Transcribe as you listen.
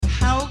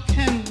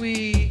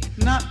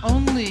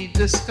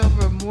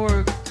discover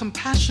more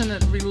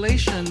compassionate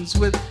relations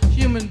with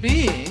human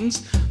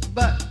beings,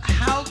 but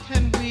how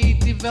can we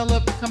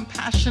develop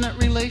compassionate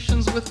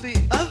relations with the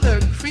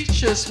other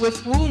creatures with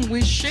whom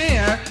we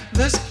share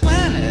this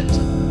planet?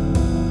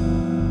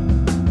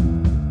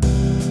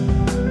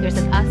 There's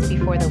an us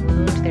before the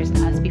wound, there's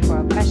an us before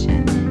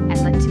oppression,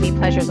 and like, to me,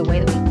 pleasure is a way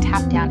that we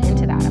tap down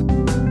into that.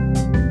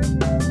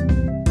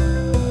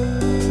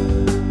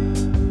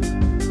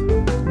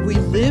 We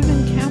live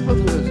in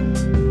capitalism.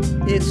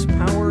 Its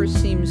power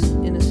seems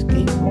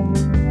inescapable.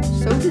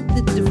 So did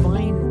the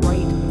divine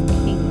right of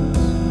kings.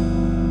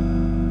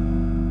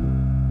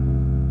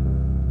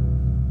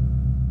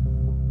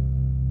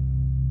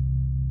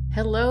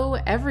 Hello,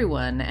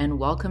 everyone, and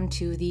welcome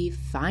to the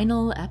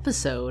final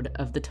episode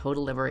of the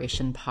Total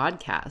Liberation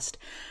Podcast.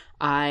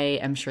 I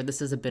am sure this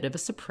is a bit of a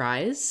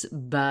surprise,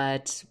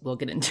 but we'll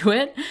get into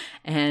it.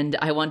 And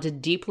I want to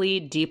deeply,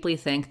 deeply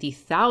thank the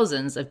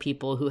thousands of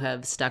people who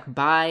have stuck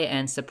by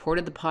and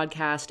supported the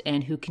podcast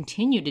and who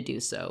continue to do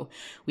so.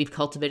 We've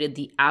cultivated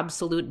the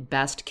absolute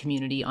best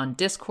community on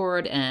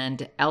Discord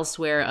and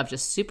elsewhere of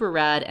just super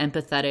rad,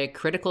 empathetic,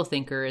 critical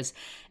thinkers.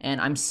 And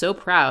I'm so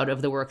proud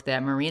of the work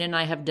that Maureen and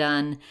I have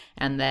done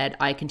and that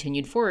I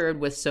continued forward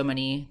with so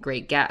many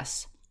great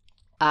guests.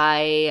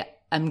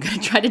 I'm going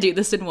to try to do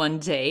this in one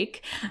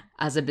take.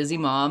 As a busy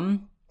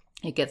mom,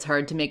 it gets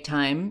hard to make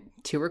time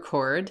to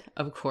record,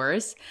 of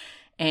course.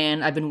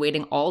 And I've been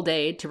waiting all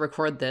day to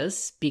record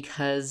this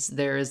because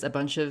there's a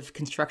bunch of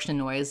construction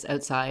noise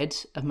outside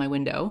of my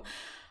window.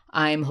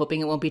 I'm hoping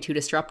it won't be too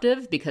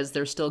disruptive because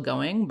they're still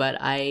going, but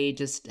I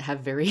just have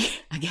very,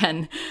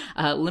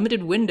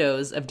 limited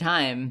windows of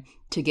time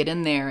to get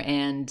in there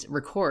and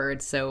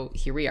record. So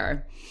here we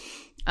are.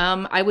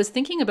 I was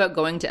thinking about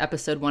going to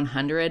episode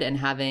 100 and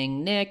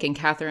having Nick and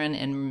Catherine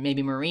and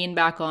maybe Maureen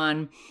back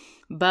on,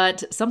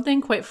 but something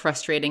quite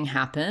frustrating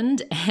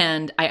happened,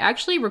 and I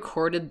actually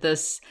recorded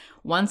this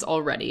once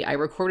already. I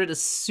recorded a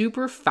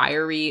super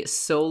fiery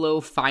solo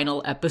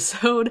final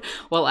episode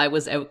while I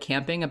was out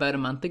camping about a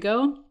month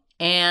ago,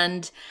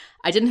 and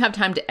I didn't have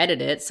time to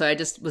edit it, so I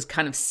just was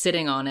kind of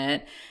sitting on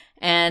it,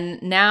 and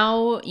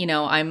now,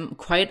 I'm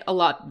quite a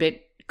lot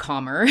bit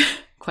calmer.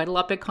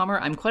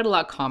 I'm quite a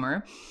lot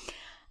calmer.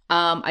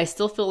 I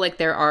still feel like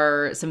there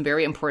are some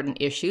very important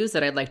issues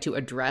that I'd like to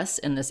address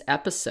in this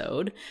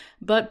episode,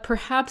 but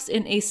perhaps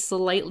in a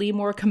slightly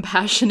more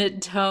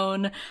compassionate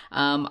tone.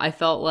 I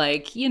felt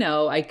like,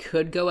 I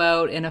could go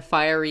out in a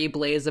fiery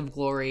blaze of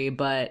glory,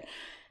 but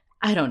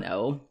I don't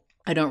know.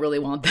 I don't really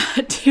want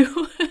that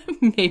to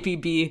maybe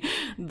be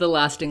the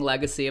lasting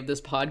legacy of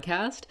this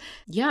podcast.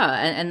 Yeah,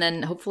 and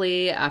then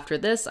hopefully after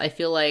this, I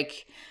feel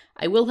like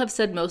I will have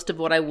said most of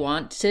what I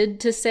wanted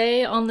to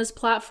say on this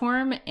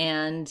platform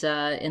and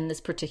in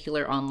this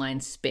particular online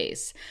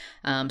space.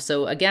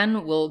 So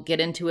again, we'll get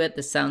into it.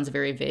 This sounds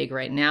very vague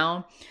right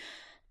now.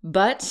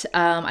 But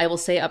I will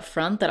say up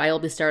front that I will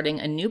be starting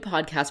a new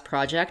podcast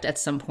project at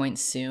some point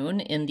soon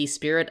in the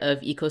spirit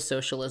of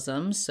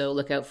eco-socialism, so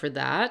look out for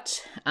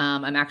that.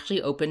 I'm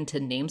actually open to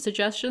name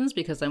suggestions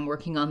because I'm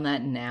working on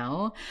that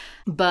now.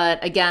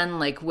 But again,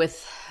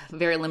 with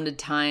very limited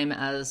time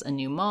as a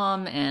new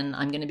mom, and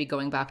I'm going to be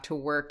going back to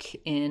work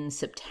in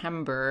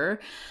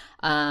September.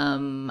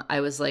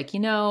 I was like,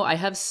 I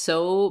have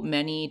so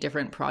many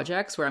different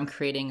projects where I'm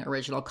creating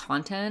original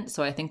content.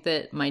 So I think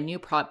that my new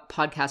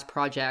podcast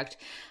project,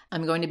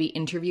 I'm going to be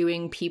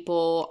interviewing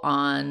people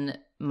on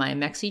my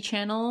Mexi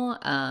channel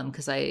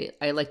because I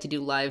like to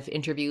do live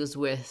interviews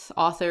with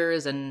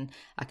authors and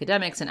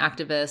academics and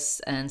activists.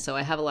 And so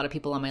I have a lot of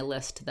people on my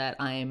list that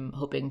I'm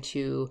hoping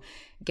to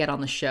get on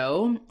the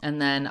show.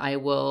 And then I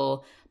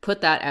will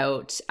put that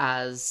out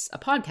as a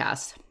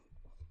podcast.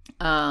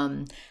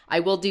 I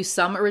will do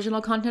some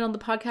original content on the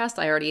podcast.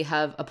 I already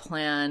have a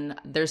plan.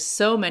 There's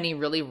so many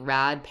really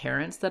rad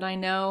parents that I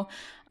know,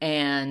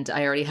 and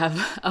I already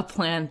have a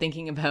plan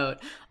thinking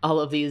about all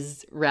of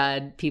these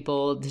rad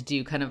people to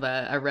do kind of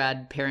a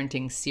rad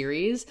parenting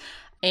series.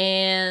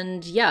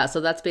 And yeah, so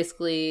that's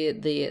basically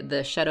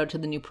the shout out to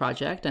the new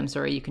project. I'm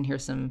sorry you can hear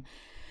some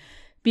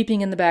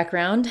beeping in the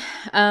background.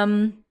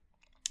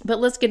 But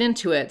let's get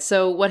into it.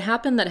 So what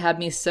happened that had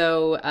me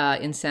so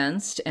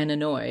incensed and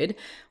annoyed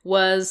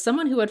was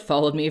someone who had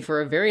followed me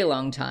for a very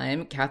long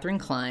time, Catherine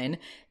Klein,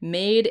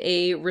 made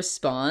a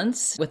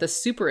response with a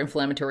super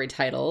inflammatory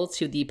title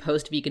to the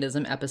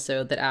post-veganism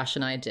episode that Ash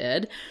and I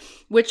did,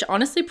 which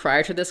honestly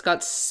prior to this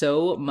got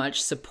so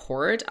much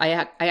support.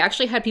 I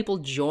actually had people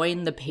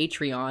join the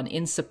Patreon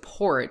in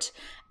support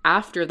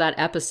after that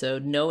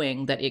episode,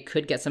 knowing that it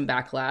could get some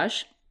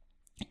backlash.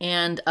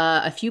 And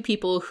a few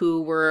people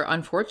who were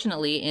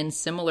unfortunately in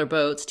similar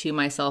boats to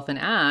myself and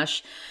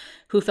Ash,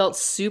 who felt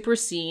super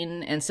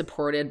seen and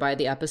supported by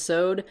the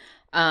episode,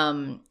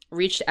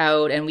 reached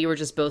out, and we were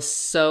just both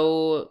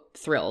so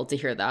thrilled to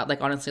hear that.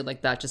 Honestly,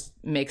 that just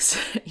makes,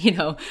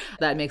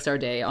 that makes our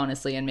day,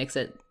 honestly, and makes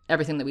it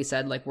everything that we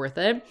said worth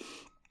it.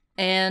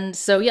 And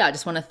so, yeah, I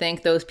just want to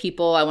thank those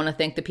people. I want to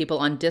thank the people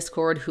on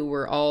Discord who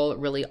were all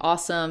really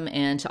awesome,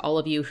 and to all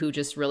of you who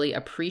just really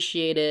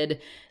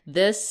appreciated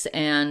this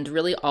and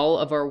really all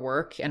of our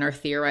work and our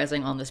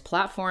theorizing on this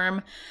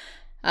platform.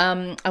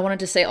 I wanted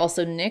to say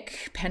also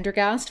Nick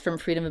Pendergast from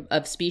Freedom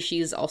of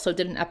Species also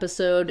did an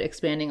episode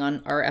expanding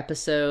on our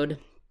episode.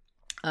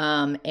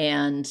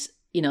 And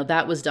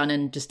that was done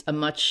in just a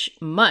much,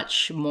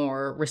 much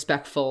more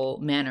respectful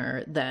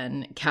manner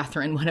than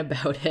Catherine went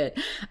about it.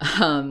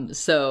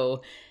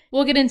 So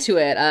we'll get into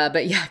it.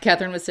 But yeah,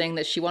 Catherine was saying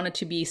that she wanted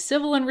to be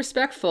civil and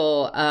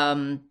respectful.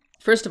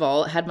 First of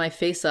all, had my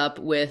face up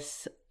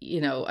with,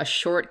 a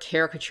short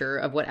caricature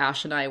of what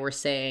Ash and I were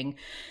saying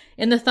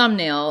in the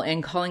thumbnail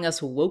and calling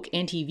us woke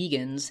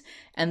anti-vegans,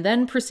 and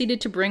then proceeded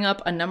to bring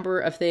up a number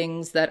of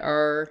things that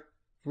are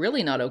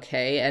really not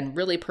okay and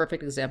really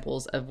perfect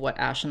examples of what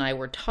Ash and I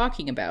were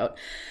talking about.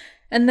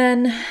 And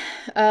then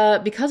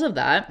because of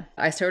that,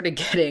 I started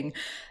getting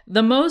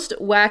the most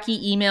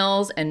wacky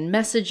emails and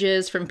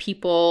messages from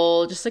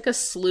people, just like a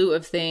slew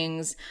of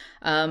things.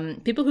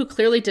 People who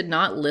clearly did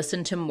not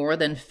listen to more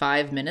than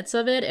 5 minutes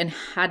of it and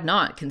had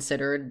not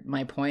considered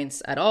my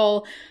points at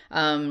all,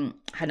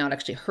 had not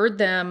actually heard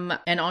them.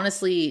 And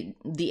honestly,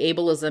 the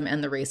ableism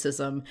and the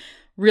racism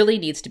really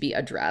needs to be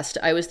addressed.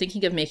 I was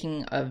thinking of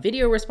making a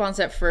video response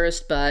at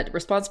first, but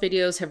response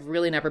videos have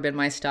really never been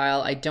my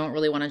style. I don't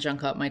really want to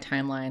junk up my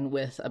timeline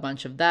with a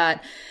bunch of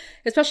that,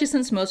 especially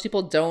since most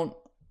people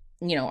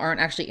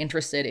aren't actually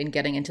interested in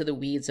getting into the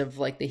weeds of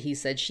like the he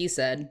said, she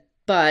said.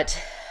 But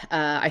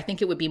I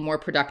think it would be more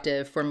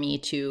productive for me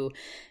to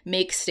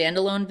make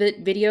standalone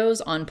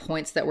videos on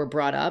points that were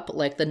brought up,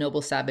 like the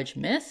Noble Savage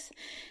myth,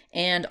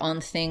 and on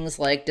things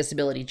like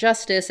disability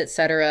justice,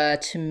 etc.,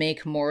 to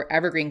make more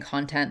evergreen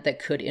content that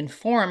could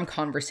inform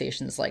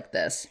conversations like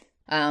this.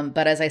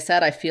 But as I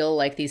said, I feel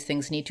like these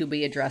things need to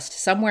be addressed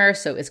somewhere,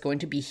 so it's going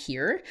to be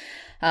here.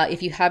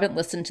 If you haven't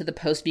listened to the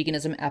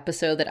post-veganism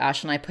episode that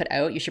Ash and I put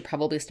out, you should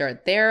probably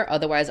start there.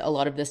 Otherwise, a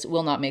lot of this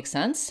will not make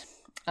sense.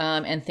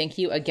 And thank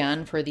you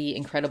again for the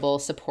incredible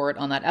support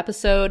on that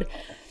episode.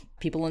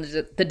 People in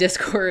the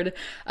Discord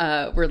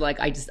were like,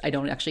 I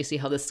don't actually see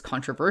how this is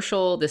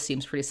controversial. This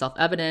seems pretty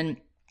self-evident.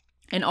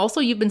 And also,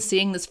 you've been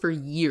seeing this for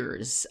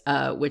years,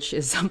 which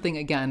is something,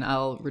 again,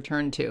 I'll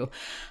return to.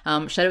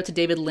 Shout out to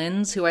David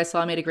Linz, who I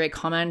saw made a great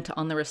comment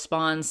on the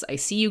response. I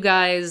see you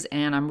guys,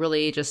 and I'm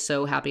really just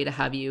so happy to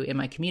have you in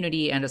my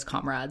community and as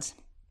comrades.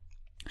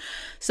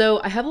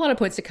 So I have a lot of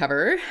points to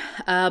cover,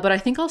 but I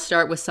think I'll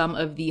start with some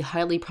of the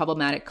highly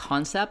problematic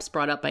concepts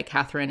brought up by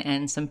Catherine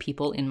and some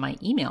people in my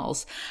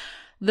emails.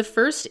 The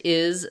first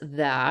is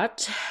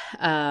that,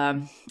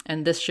 and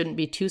this shouldn't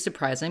be too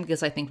surprising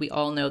because I think we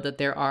all know that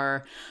there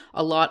are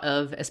a lot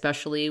of,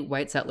 especially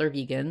white settler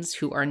vegans,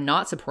 who are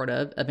not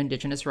supportive of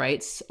Indigenous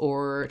rights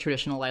or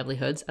traditional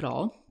livelihoods at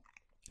all.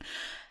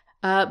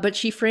 But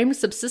she framed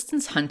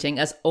subsistence hunting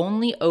as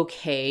only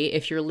okay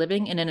if you're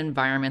living in an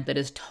environment that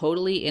is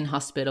totally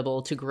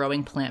inhospitable to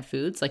growing plant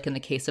foods, like in the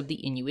case of the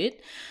Inuit.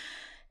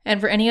 And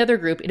for any other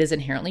group, it is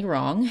inherently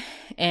wrong,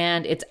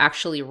 and it's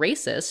actually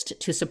racist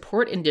to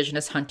support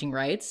Indigenous hunting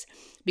rights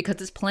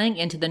because it's playing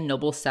into the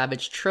noble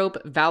savage trope,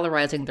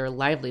 valorizing their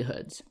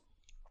livelihoods.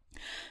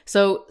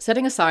 So,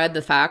 setting aside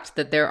the fact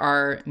that there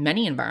are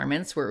many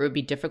environments where it would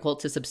be difficult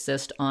to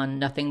subsist on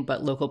nothing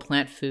but local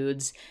plant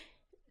foods,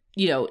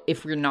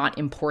 if we're not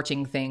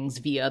importing things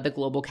via the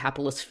global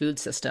capitalist food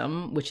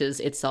system, which is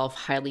itself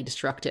highly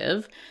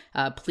destructive,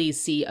 please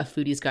see A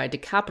Foodie's Guide to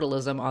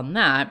Capitalism on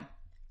that.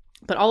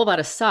 But all of that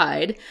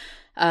aside,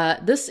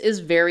 this is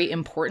very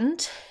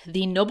important.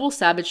 The noble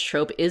savage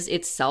trope is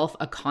itself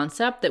a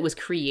concept that was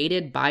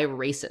created by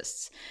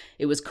racists.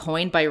 It was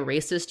coined by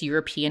racist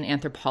European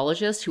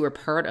anthropologists who were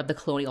part of the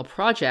colonial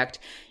project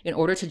in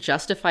order to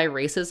justify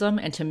racism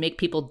and to make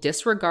people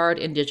disregard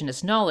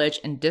Indigenous knowledge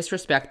and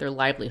disrespect their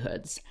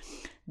livelihoods.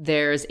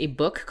 There's a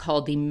book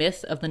called The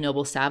Myth of the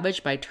Noble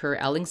Savage by Tur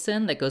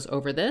Ellingson that goes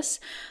over this.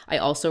 I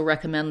also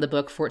recommend the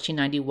book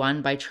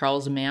 1491 by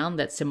Charles Mann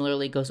that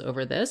similarly goes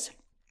over this.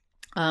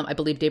 I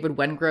believe David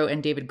Wengrow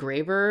and David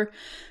Graver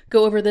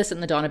go over this in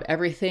The Dawn of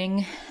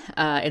Everything.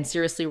 And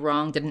Seriously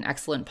Wrong did an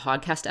excellent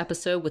podcast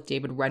episode with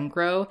David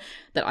Wengrow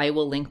that I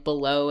will link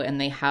below.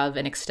 And they have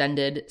an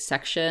extended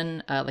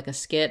section, like a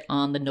skit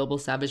on the noble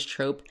savage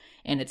trope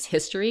and its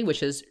history,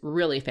 which is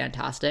really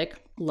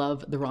fantastic.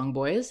 Love The Wrong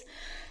Boys.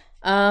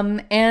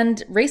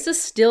 And racists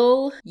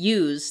still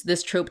use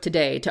this trope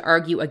today to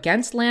argue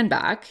against land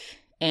back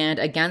and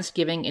against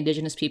giving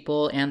Indigenous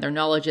people and their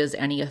knowledges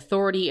any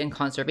authority in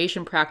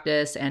conservation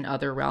practice and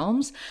other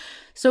realms.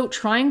 So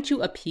trying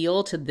to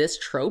appeal to this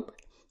trope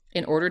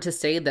in order to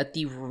say that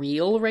the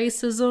real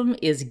racism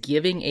is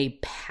giving a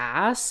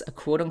pass, a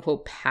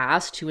quote-unquote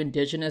pass to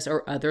Indigenous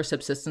or other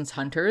subsistence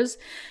hunters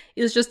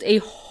is just a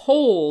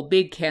whole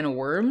big can of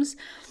worms.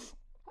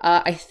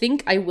 I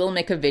think I will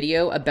make a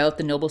video about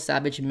the noble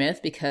savage myth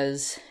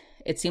because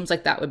it seems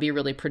like that would be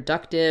really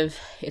productive.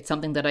 It's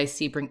something that I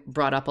see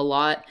brought up a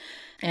lot.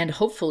 And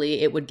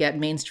hopefully it would get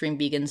mainstream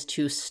vegans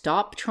to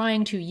stop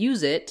trying to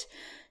use it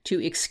to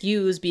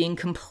excuse being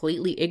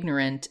completely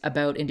ignorant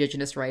about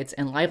Indigenous rights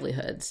and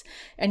livelihoods.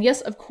 And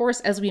yes, of course,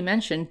 as we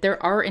mentioned,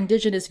 there are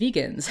Indigenous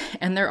vegans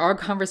and there are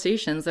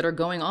conversations that are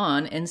going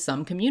on in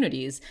some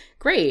communities.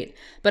 Great.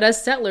 But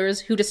as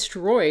settlers who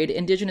destroyed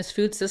Indigenous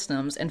food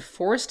systems and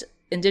forced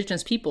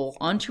Indigenous people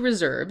onto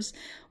reserves,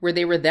 where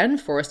they were then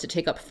forced to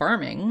take up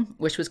farming,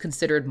 which was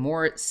considered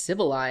more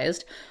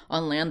civilized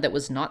on land that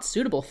was not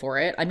suitable for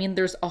it. I mean,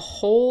 there's a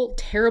whole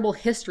terrible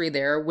history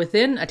there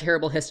within a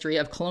terrible history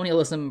of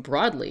colonialism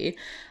broadly.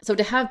 So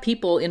to have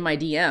people in my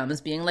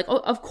DMs being like, oh,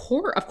 of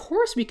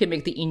course we can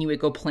make the Inuit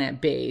go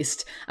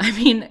plant-based. I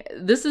mean,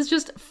 this is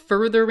just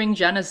furthering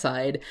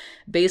genocide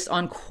based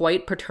on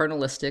quite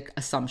paternalistic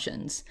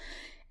assumptions.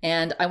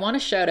 And I want to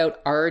shout out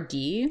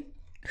RD,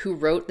 who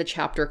wrote the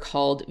chapter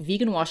called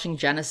Vegan Washing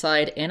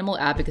Genocide, Animal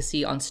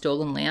Advocacy on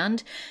Stolen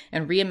Land,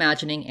 and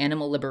Reimagining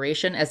Animal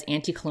Liberation as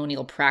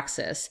Anti-Colonial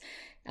Praxis.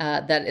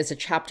 That is a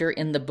chapter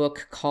in the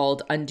book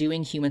called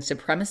Undoing Human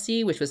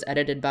Supremacy, which was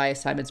edited by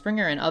Simon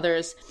Springer and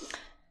others.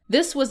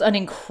 This was an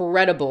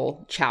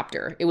incredible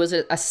chapter. It was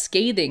a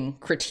scathing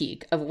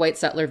critique of white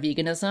settler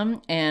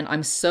veganism, and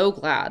I'm so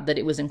glad that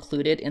it was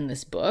included in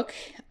this book.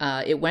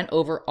 It went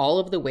over all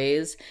of the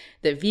ways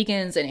that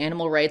vegans and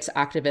animal rights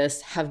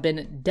activists have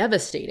been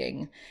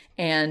devastating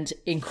and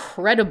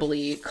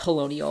incredibly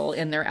colonial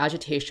in their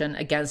agitation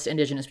against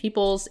Indigenous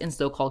peoples in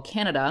so-called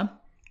Canada,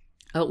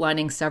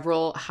 outlining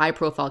several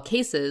high-profile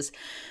cases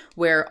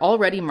where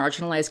already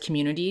marginalized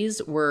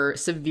communities were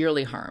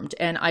severely harmed.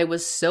 And I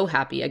was so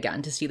happy,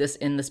 again, to see this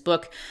in this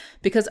book,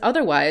 because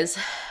otherwise,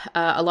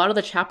 a lot of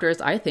the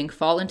chapters, I think,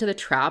 fall into the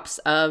traps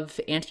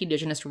of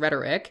anti-Indigenous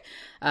rhetoric,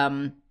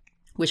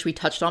 which we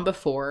touched on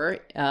before,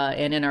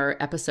 and in our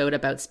episode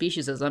about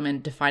speciesism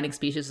and defining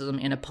speciesism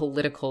in a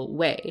political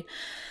way.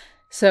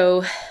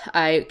 So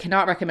I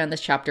cannot recommend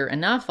this chapter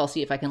enough. I'll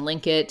see if I can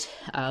link it,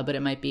 but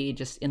it might be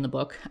just in the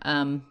book.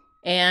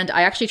 And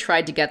I actually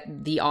tried to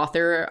get the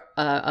author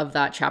of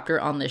that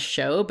chapter on this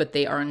show, but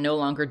they are no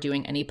longer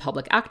doing any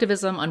public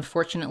activism,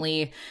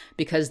 unfortunately,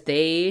 because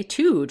they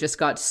too just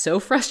got so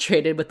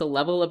frustrated with the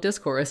level of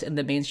discourse in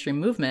the mainstream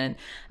movement,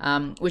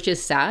 which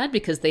is sad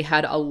because they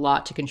had a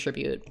lot to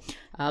contribute.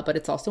 But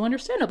it's also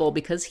understandable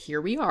because here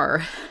we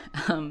are.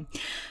 Sorry,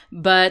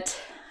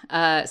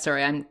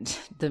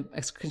 the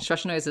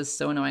construction noise is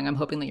so annoying. I'm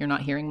hoping that you're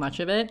not hearing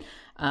much of it.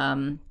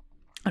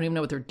 I don't even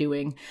know what they're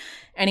doing.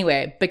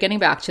 Anyway, but getting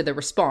back to the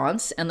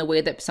response and the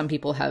way that some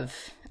people have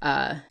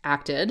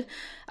acted,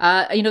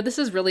 this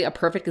is really a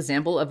perfect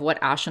example of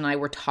what Ash and I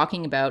were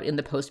talking about in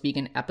the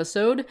post-vegan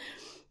episode,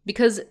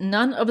 because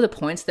none of the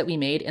points that we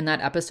made in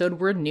that episode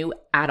were new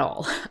at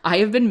all. I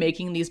have been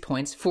making these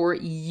points for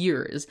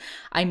years.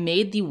 I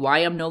made the Why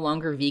I'm No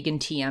Longer Vegan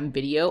TM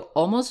video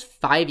almost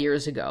 5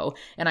 years ago,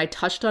 and I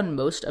touched on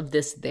most of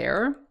this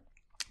there.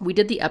 We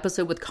did the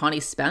episode with Connie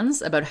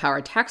Spence about how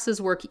our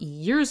taxes work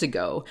years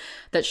ago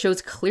that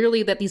shows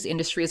clearly that these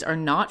industries are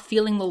not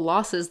feeling the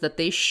losses that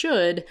they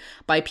should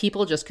by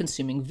people just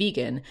consuming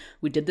vegan.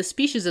 We did the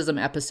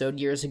speciesism episode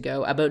years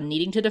ago about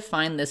needing to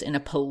define this in a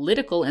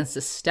political and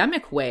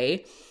systemic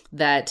way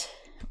that,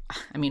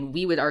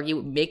 we would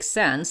argue makes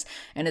sense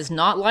and is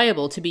not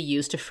liable to be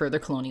used to further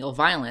colonial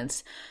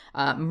violence.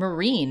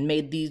 Maureen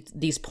made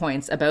these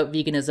points about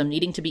veganism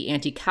needing to be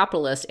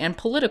anti-capitalist and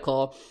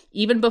political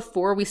even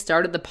before we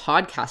started the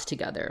podcast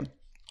together.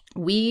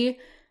 We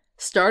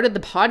started the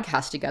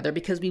podcast together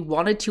because we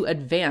wanted to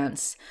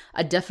advance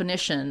a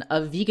definition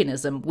of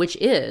veganism, which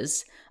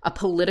is a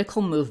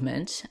political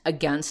movement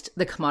against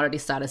the commodity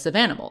status of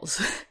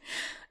animals.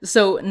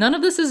 So none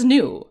of this is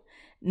new.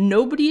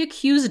 Nobody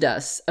accused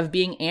us of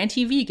being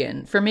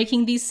anti-vegan for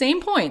making these same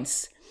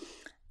points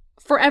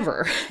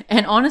forever.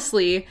 And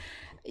honestly,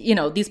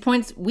 these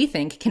points we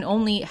think can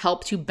only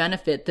help to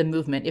benefit the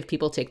movement if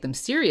people take them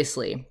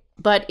seriously.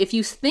 But if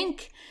you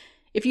think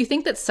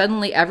that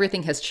suddenly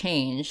everything has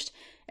changed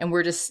and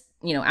we're just,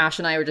 Ash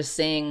and I are just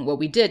saying what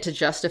we did to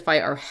justify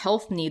our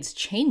health needs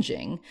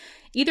changing,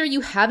 either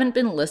you haven't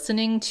been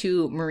listening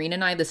to Maureen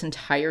and I this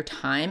entire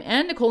time,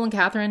 and Nicole and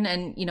Catherine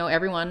and,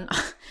 everyone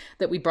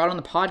that we brought on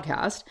the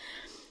podcast,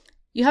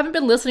 you haven't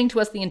been listening to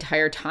us the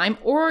entire time,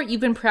 or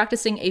you've been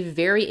practicing a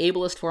very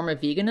ableist form of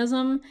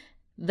veganism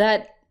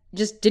that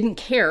just didn't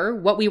care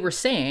what we were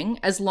saying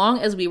as long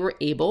as we were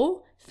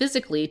able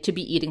physically to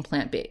be eating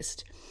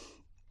plant-based.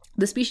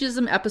 The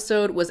speciesism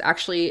episode was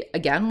actually,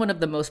 again, one of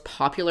the most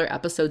popular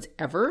episodes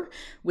ever,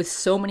 with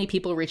so many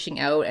people reaching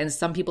out and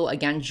some people,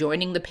 again,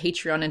 joining the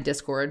Patreon and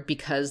Discord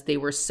because they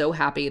were so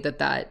happy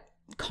that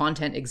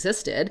content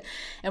existed.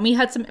 And we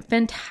had some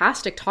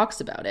fantastic talks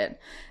about it.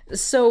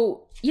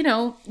 So,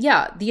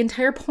 the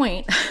entire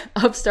point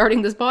of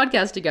starting this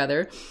podcast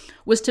together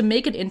was to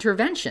make an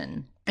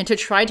intervention and to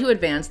try to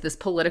advance this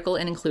political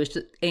and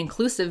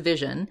inclusive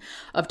vision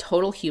of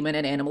total human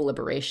and animal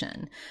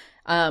liberation.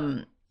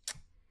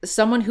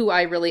 Someone who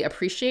I really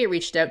appreciate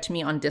reached out to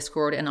me on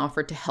Discord and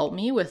offered to help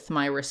me with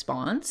my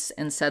response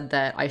and said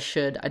that I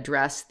should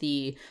address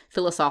the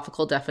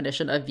philosophical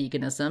definition of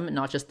veganism,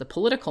 not just the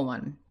political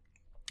one.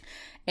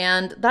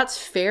 And that's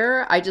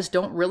fair. I just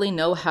don't really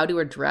know how to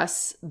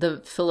address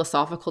the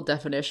philosophical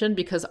definition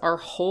because our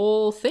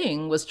whole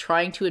thing was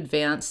trying to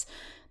advance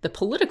the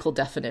political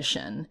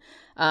definition,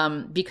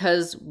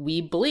 because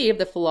we believe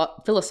the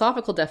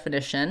philosophical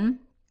definition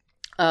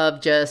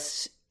of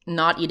just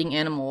not eating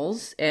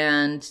animals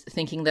and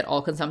thinking that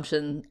all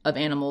consumption of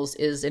animals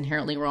is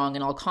inherently wrong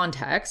in all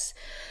contexts.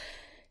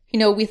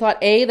 We thought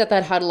A,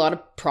 that had a lot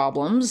of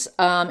problems,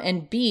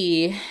 and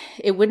B,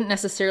 it wouldn't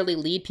necessarily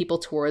lead people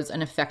towards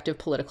an effective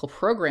political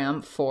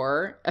program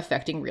for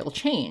affecting real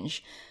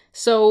change.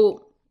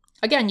 So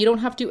again, you don't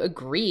have to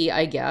agree,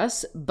 I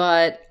guess,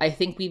 but I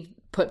think we've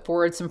put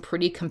forward some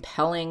pretty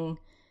compelling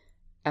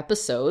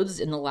episodes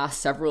in the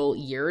last several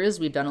years.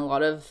 We've done a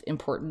lot of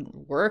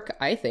important work,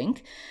 I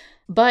think.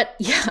 But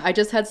yeah, I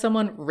just had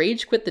someone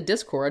rage quit the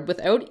Discord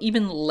without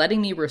even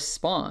letting me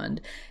respond,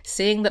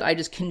 saying that I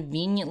just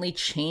conveniently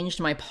changed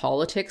my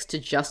politics to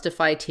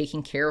justify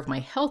taking care of my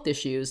health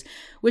issues,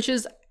 which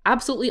is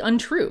absolutely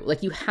untrue.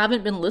 Like, you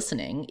haven't been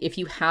listening if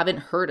you haven't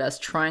heard us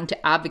trying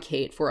to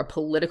advocate for a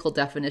political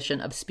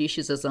definition of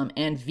speciesism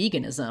and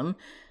veganism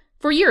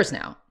for years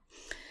now.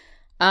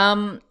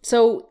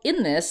 So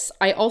in this,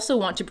 I also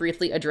want to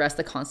briefly address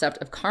the concept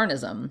of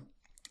carnism,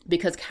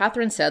 because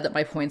Catherine said that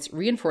my points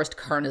reinforced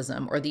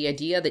carnism, or the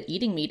idea that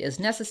eating meat is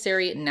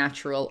necessary,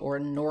 natural, or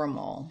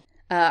normal.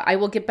 I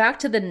will get back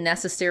to the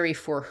necessary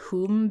for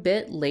whom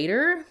bit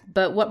later,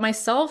 but what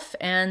myself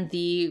and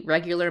the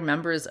regular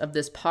members of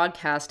this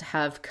podcast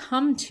have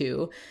come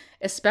to,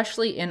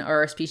 especially in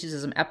our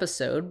speciesism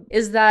episode,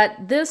 is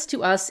that this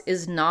to us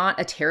is not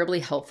a terribly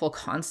helpful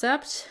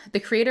concept. The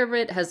creator of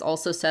it has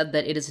also said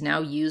that it is now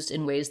used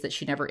in ways that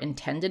she never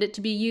intended it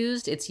to be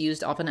used. It's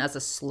used often as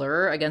a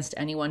slur against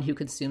anyone who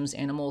consumes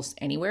animals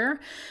anywhere.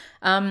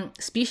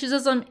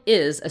 Speciesism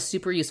is a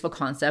super useful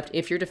concept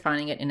if you're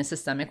defining it in a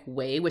systemic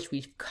way, which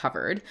we've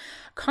covered.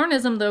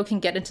 Carnism, though, can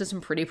get into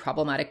some pretty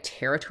problematic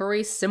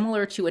territory,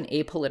 similar to an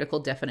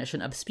apolitical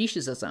definition of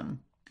speciesism.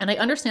 And I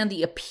understand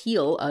the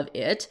appeal of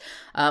it.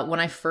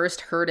 When I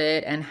first heard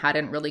it and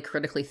hadn't really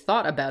critically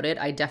thought about it,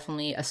 I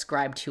definitely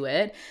ascribed to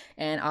it.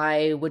 And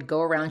I would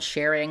go around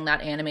sharing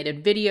that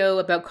animated video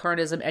about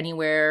carnism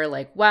anywhere,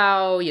 like,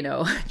 wow,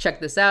 check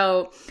this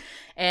out.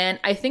 And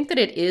I think that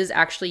it is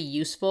actually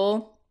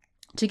useful.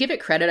 To give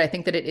it credit, I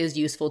think that it is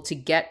useful to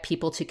get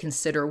people to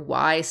consider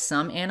why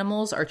some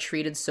animals are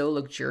treated so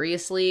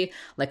luxuriously,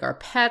 like our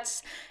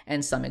pets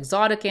and some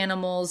exotic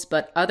animals,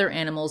 but other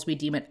animals we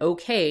deem it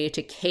okay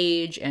to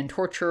cage and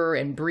torture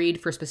and breed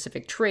for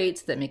specific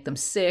traits that make them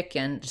sick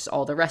and just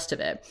all the rest of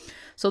it.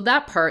 So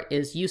that part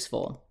is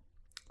useful.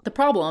 The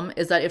problem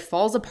is that it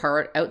falls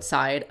apart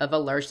outside of a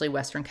largely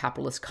Western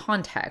capitalist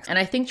context. And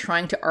I think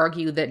trying to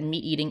argue that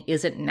meat eating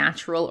isn't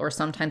natural or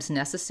sometimes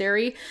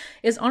necessary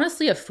is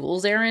honestly a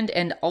fool's errand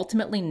and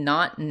ultimately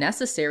not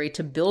necessary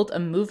to build a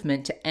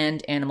movement to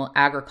end animal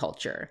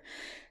agriculture.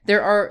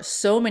 There are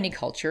so many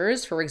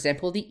cultures, for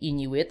example, the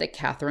Inuit that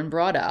Catherine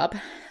brought up,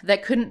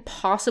 that couldn't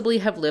possibly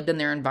have lived in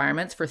their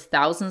environments for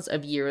thousands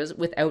of years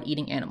without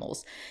eating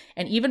animals.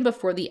 And even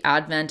before the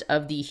advent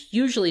of the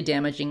hugely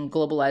damaging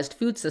globalized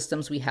food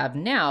systems we have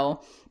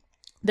now,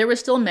 there were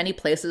still many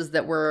places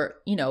that were,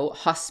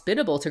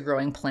 hospitable to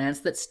growing plants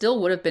that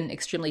still would have been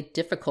extremely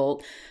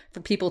difficult for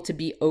people to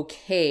be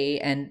okay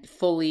and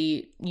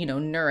fully,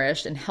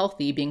 nourished and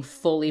healthy, being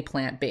fully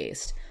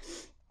plant-based.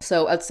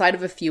 So outside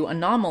of a few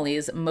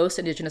anomalies, most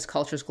indigenous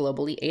cultures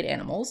globally ate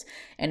animals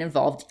and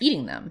involved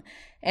eating them.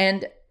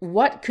 And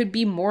what could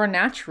be more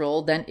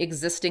natural than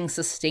existing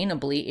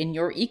sustainably in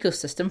your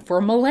ecosystem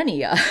for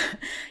millennia?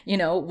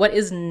 What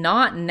is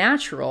not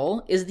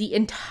natural is the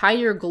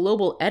entire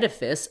global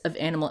edifice of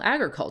animal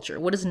agriculture.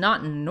 What is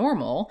not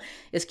normal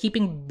is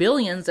keeping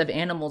billions of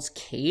animals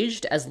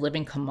caged as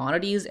living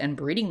commodities and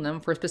breeding them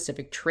for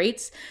specific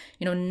traits.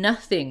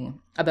 Nothing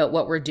about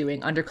what we're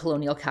doing under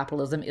colonial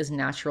capitalism is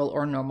natural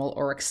or normal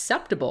or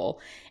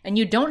acceptable. And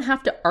you don't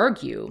have to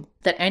argue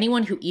that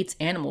anyone who eats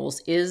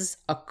animals is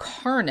a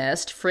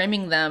carnist,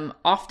 framing them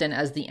often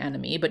as the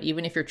enemy. But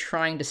even if you're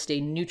trying to stay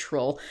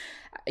neutral,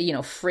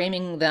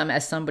 framing them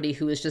as somebody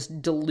who is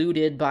just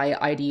deluded by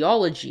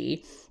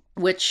ideology,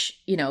 which,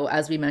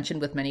 as we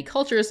mentioned with many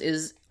cultures,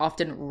 is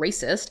often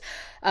racist,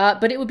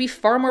 but it would be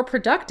far more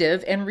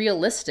productive and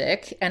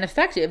realistic and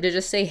effective to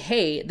just say,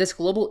 hey, this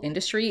global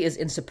industry is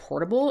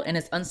insupportable and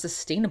it's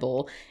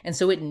unsustainable, and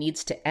so it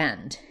needs to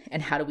end.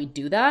 And how do we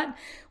do that?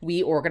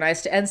 We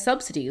organize to end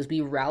subsidies.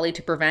 We rally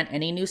to prevent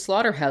any new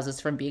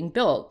slaughterhouses from being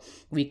built.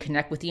 We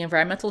connect with the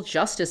environmental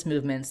justice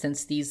movement,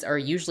 since these are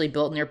usually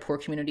built near poor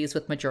communities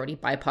with majority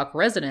BIPOC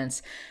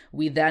residents.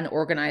 We then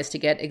organize to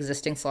get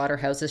existing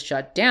slaughterhouses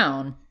shut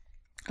down.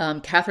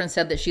 Catherine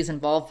said that she's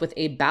involved with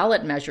a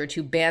ballot measure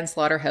to ban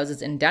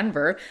slaughterhouses in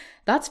Denver.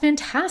 That's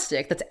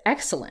fantastic. That's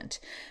excellent.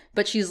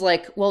 But she's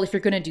like, well, if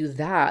you're going to do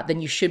that, then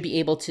you should be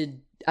able to,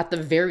 at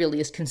the very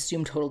least,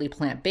 consume totally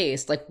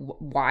plant-based. Like,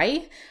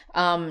 why?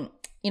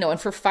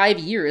 And for 5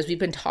 years, we've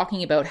been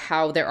talking about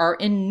how there are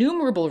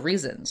innumerable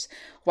reasons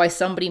why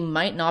somebody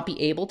might not be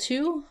able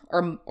to,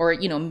 or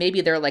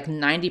maybe they're like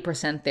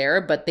 90% there,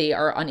 but they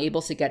are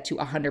unable to get to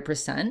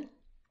 100%.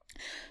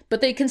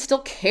 But they can still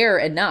care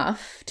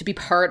enough to be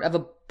part of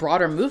a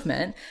broader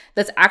movement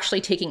that's actually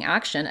taking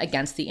action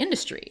against the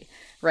industry,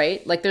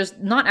 right? Like there's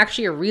not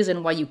actually a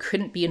reason why you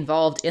couldn't be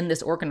involved in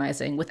this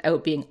organizing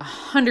without being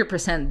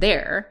 100%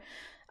 there.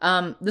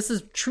 This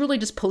is truly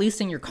just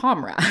policing your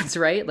comrades,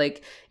 right?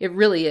 Like it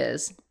really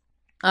is.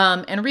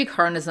 And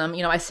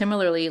re-carnism, I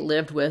similarly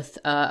lived with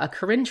a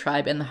Karen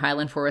tribe in the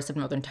highland forest of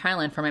northern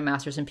Thailand for my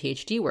master's and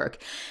PhD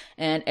work.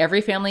 And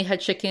every family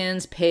had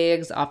chickens,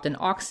 pigs, often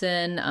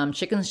oxen.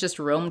 Chickens just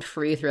roamed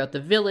free throughout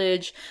the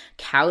village.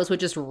 Cows would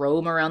just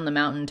roam around the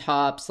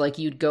mountaintops. Like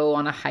you'd go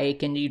on a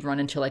hike and you'd run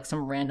into like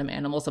some random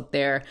animals up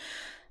there.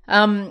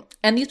 And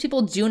these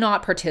people do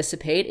not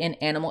participate in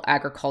animal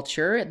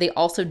agriculture. They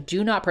also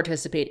do not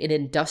participate in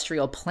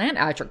industrial plant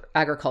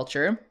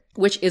agriculture,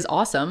 which is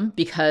awesome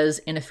because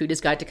in A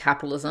Foodist Guide to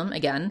Capitalism,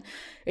 again,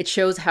 it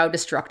shows how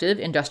destructive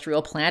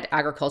industrial plant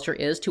agriculture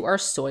is to our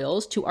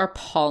soils, to our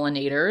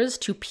pollinators,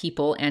 to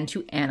people, and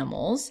to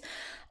animals.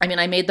 I mean,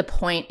 I made the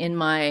point in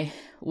my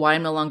Why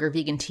I'm No Longer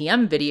Vegan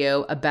TM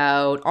video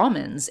about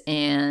almonds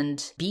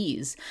and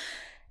bees,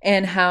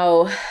 and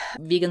how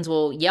vegans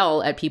will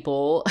yell at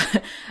people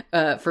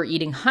for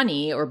eating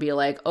honey or be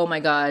like, oh my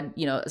God,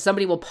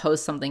 somebody will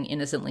post something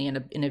innocently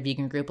in a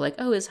vegan group like,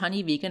 oh, is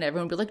honey vegan?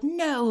 Everyone will be like,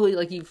 no,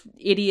 like you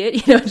idiot,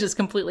 just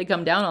completely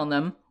come down on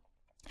them.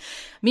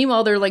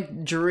 Meanwhile, they're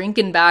like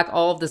drinking back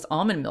all of this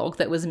almond milk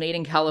that was made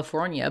in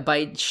California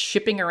by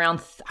shipping around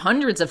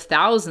hundreds of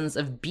thousands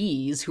of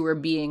bees who are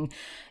being,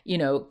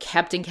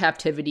 kept in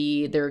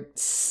captivity. They're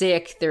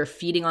sick. They're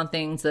feeding on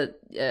things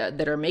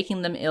that are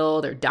making them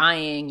ill. They're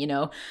dying,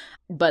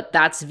 but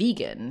that's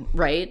vegan,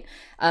 right?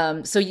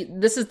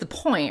 This is the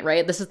point,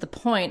 right? This is the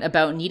point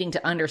about needing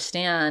to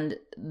understand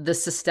the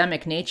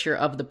systemic nature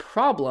of the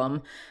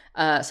problem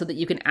so that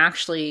you can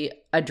actually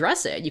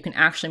address it. You can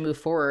actually move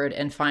forward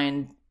and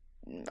find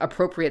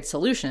appropriate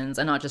solutions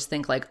and not just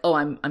think like, oh,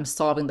 I'm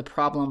solving the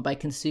problem by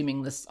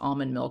consuming this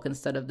almond milk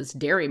instead of this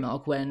dairy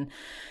milk, when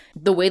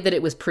the way that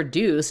it was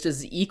produced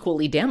is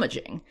equally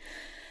damaging.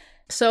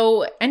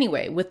 So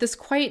anyway, with this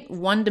quite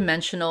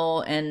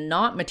one-dimensional and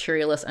not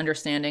materialist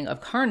understanding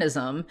of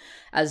carnism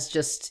as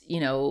just,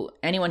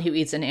 anyone who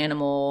eats an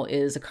animal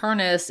is a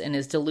carnist and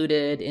is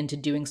deluded into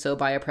doing so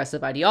by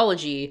oppressive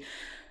ideology,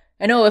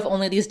 I know if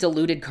only these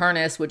deluded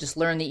carnists would just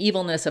learn the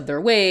evilness of their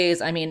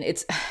ways. I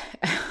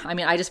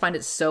just find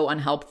it so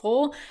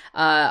unhelpful,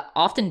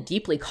 often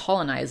deeply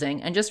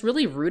colonizing and just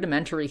really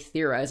rudimentary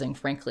theorizing,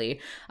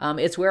 frankly.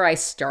 It's where I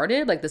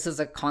started. Like, this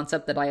is a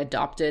concept that I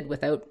adopted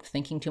without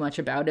thinking too much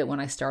about it when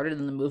I started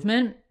in the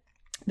movement,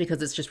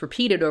 because it's just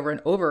repeated over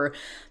and over.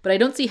 But I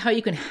don't see how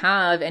you can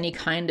have any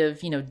kind of,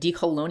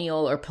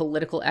 decolonial or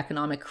political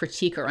economic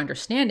critique or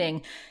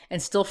understanding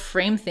and still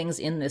frame things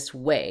in this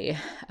way.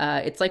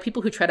 It's like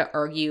people who try to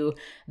argue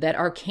that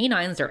our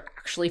canines are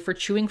actually for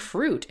chewing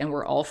fruit and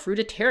we're all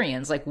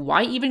fruitarians. Like,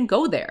 why even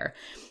go there?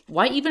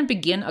 Why even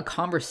begin a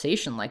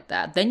conversation like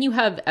that? Then you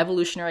have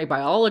evolutionary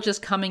biologists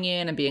coming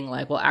in and being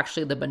like, well,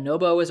 actually the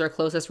bonobo is our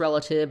closest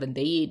relative and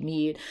they eat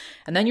meat.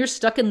 And then you're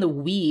stuck in the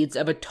weeds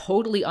of a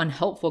totally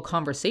unhelpful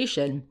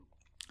conversation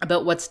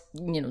about what's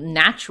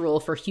natural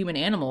for human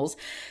animals,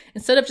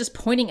 instead of just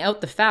pointing out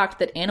the fact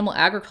that animal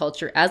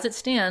agriculture as it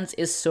stands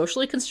is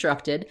socially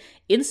constructed,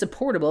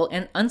 insupportable,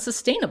 and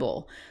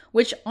unsustainable,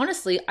 which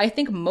honestly, I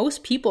think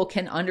most people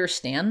can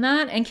understand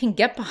that and can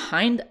get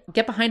behind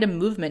a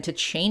movement to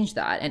change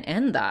that and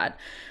end that.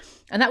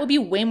 And that would be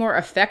way more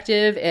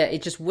effective.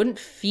 It just wouldn't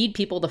feed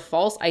people the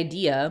false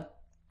idea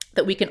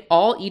that we can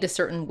all eat a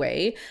certain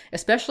way,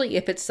 especially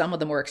if it's some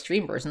of the more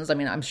extreme versions. I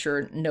mean, I'm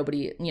sure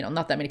nobody,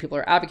 not that many people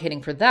are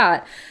advocating for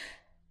that.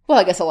 Well,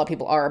 I guess a lot of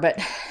people are, but,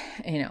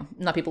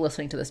 not people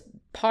listening to this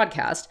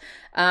podcast.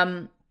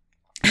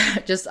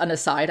 Just an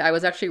aside, I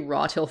was actually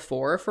raw till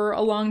 4 for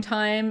a long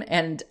time.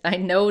 And I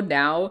know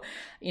now,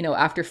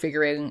 after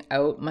figuring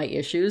out my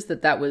issues,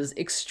 that was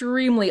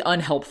extremely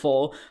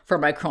unhelpful for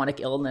my chronic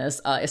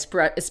illness,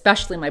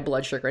 especially my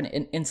blood sugar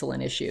and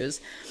insulin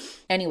issues.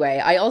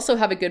 Anyway, I also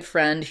have a good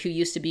friend who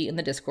used to be in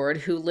the Discord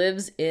who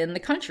lives in the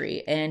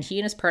country, and he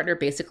and his partner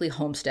basically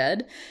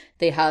homestead.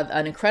 They have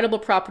an incredible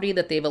property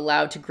that they've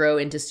allowed to grow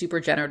into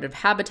super generative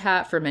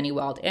habitat for many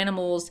wild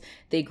animals.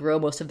 They grow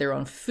most of their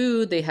own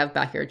food. They have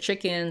backyard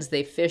chickens.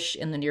 They fish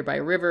in the nearby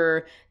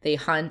river. They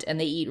hunt and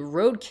they eat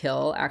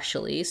roadkill,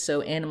 actually.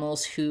 So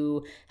animals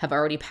who have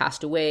already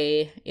passed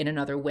away in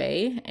another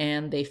way,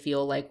 and they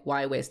feel like,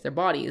 why waste their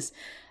bodies?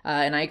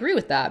 And I agree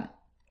with that.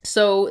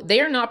 So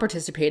they are not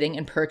participating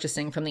in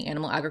purchasing from the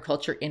animal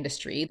agriculture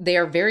industry. They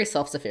are very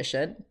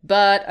self-sufficient,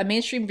 but a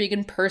mainstream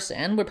vegan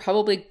person would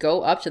probably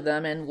go up to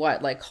them and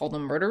call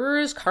them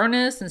murderers,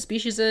 carnists, and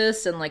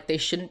speciesists, and they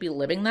shouldn't be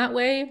living that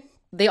way.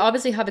 they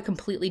obviously have a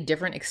completely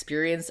different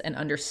experience and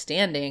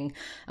understanding.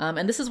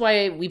 And this is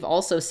why we've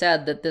also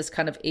said that this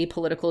kind of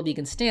apolitical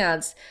vegan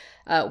stance,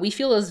 we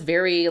feel is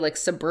very like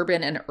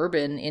suburban and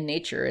urban in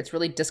nature. It's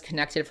really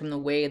disconnected from the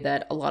way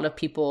that a lot of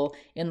people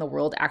in the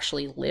world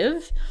actually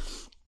live.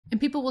 And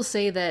people will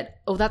say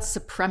that, oh, that's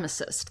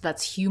supremacist.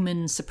 That's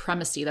human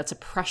supremacy. That's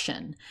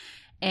oppression.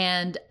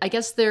 And I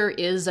guess there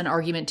is an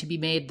argument to be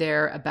made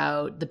there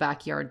about the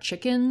backyard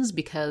chickens,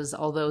 because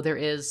although there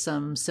is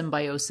some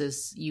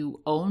symbiosis,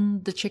 you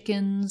own the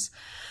chickens.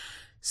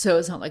 So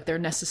it's not like they're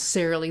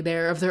necessarily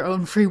there of their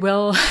own free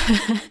will.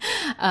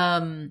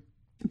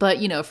 But,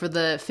 you know, for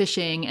the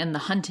fishing and the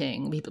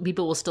hunting,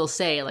 people will still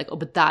say like, oh,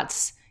 but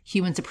that's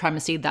human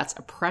supremacy. That's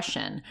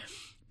oppression.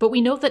 But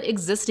we know that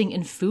existing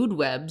in food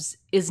webs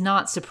is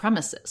not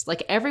supremacist.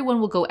 Like everyone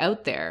will go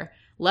out there,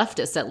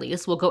 leftists at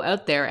least, will go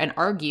out there and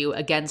argue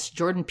against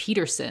Jordan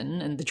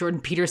Peterson and the Jordan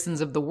Petersons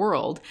of the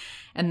world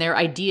and their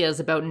ideas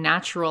about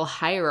natural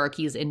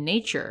hierarchies in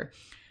nature.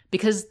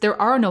 Because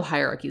there are no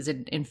hierarchies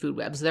in food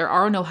webs. There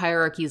are no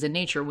hierarchies in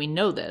nature. We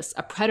know this.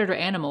 A predator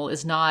animal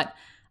is not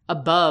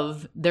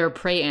above their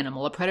prey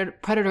animal. A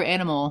predator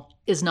animal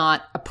is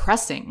not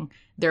oppressing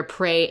their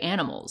prey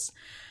animals.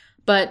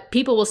 But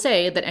people will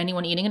say that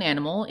anyone eating an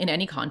animal in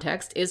any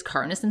context is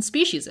carnist and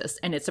speciesist,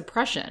 and it's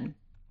oppression.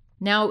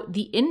 Now,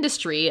 the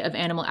industry of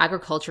animal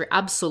agriculture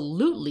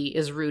absolutely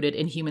is rooted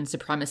in human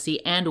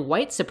supremacy and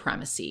white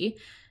supremacy.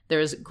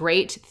 There's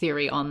great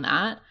theory on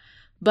that.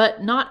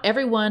 But not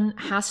everyone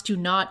has to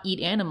not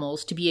eat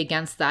animals to be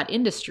against that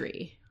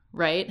industry,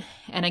 right?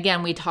 And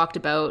again, we talked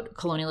about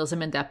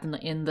colonialism in depth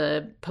in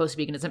the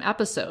post-veganism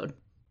episode.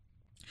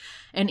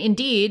 And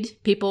indeed,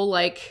 people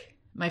like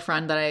my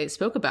friend that I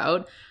spoke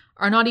about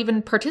are not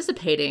even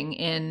participating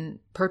in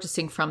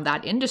purchasing from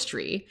that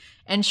industry.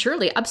 And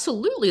surely,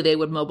 absolutely, they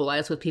would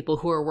mobilize with people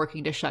who are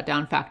working to shut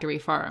down factory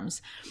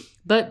farms.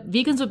 But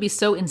vegans would be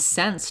so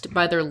incensed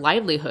by their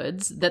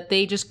livelihoods that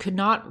they just could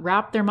not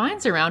wrap their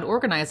minds around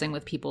organizing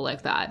with people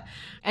like that.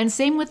 And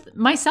same with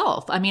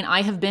myself. I mean,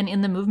 I have been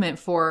in the movement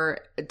for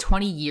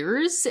 20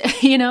 years,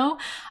 you know?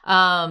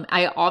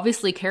 I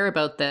obviously care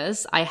about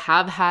this. I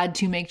have had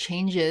to make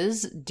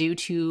changes due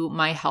to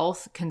my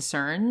health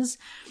concerns.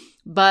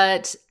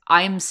 But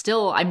I'm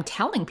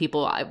telling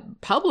people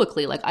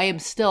publicly, like I am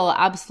still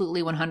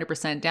absolutely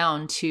 100%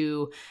 down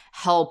to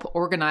help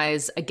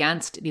organize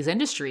against these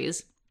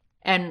industries.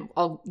 And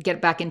I'll get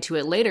back into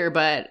it later,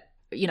 but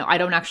you know, I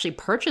don't actually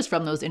purchase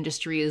from those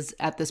industries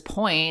at this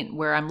point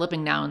where I'm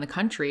living now in the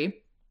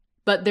country.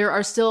 But there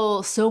are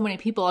still so many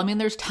people. I mean,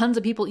 there's tons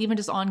of people even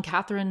just on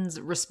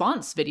Catherine's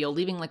response video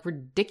leaving like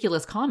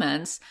ridiculous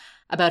comments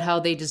about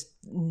how they just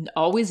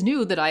always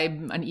knew that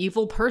I'm an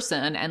evil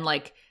person and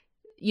like,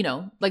 you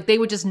know, like they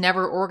would just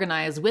never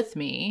organize with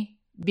me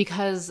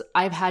because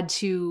I've had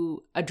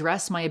to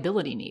address my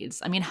ability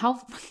needs. I mean, how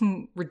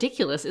fucking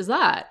ridiculous is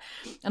that?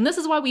 And this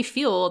is why we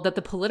feel that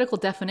the political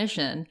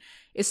definition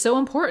is so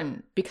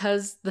important,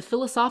 because the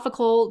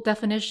philosophical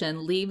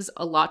definition leaves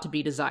a lot to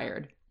be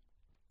desired.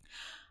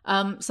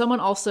 Someone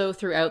also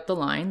threw out the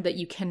line that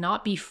you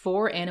cannot be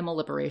for animal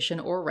liberation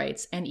or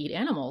rights and eat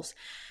animals.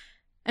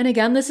 And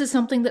again, this is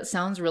something that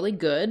sounds really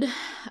good.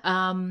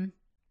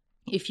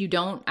 If you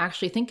don't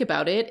actually think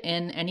about it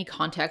in any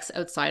context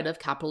outside of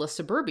capitalist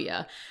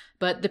suburbia.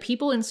 But the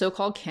people in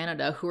so-called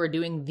Canada who are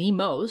doing the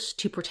most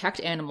to protect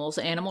animals,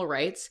 animal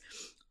rights,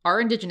 are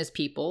Indigenous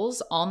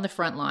peoples on the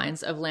front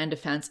lines of land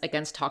defense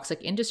against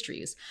toxic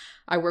industries.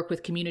 I work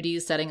with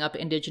communities setting up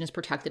Indigenous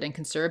protected and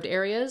conserved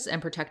areas and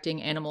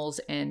protecting animals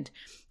and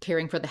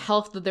caring for the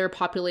health of their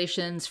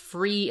populations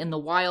free in the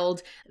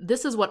wild.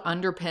 This is what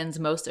underpins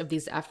most of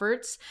these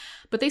efforts,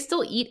 but they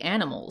still eat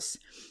animals.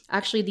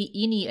 Actually, the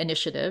INI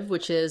initiative,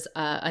 which is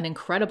an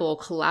incredible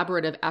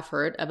collaborative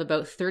effort of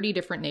about 30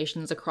 different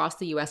nations across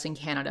the US and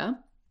Canada,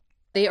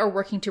 they are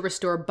working to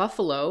restore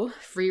buffalo,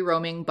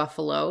 free-roaming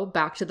buffalo,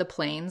 back to the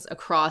plains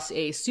across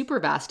a super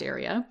vast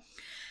area.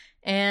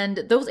 And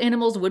those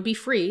animals would be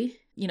free.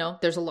 You know,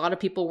 there's a lot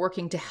of people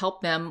working to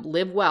help them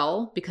live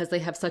well because they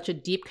have such a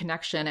deep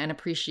connection and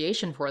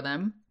appreciation for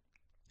them.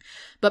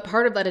 But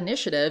part of that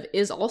initiative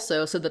is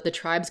also so that the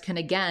tribes can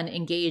again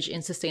engage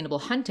in sustainable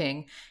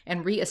hunting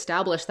and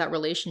reestablish that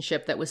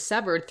relationship that was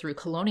severed through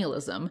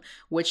colonialism,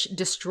 which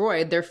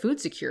destroyed their food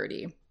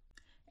security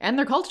and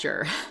their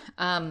culture.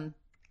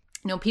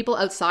 You know, people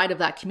outside of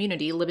that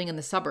community living in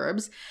the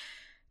suburbs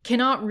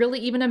cannot really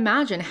even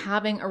imagine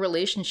having a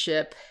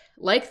relationship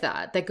like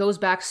that goes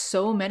back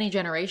so many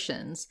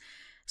generations.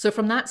 So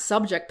from that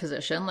subject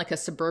position, like a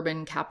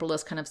suburban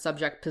capitalist kind of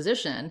subject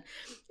position,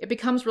 it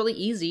becomes really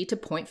easy to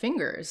point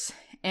fingers.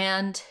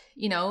 And,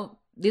 you know,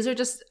 these are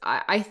just,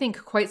 I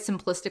think, quite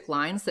simplistic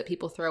lines that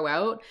people throw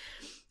out,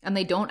 and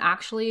they don't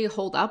actually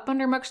hold up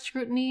under much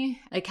scrutiny.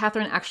 Like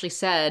Catherine actually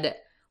said,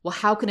 well,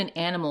 how could an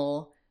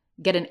animal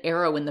get an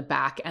arrow in the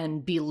back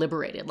and be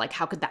liberated? Like,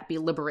 how could that be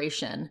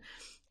liberation?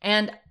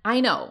 And I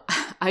know,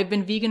 I've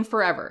been vegan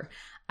forever.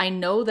 I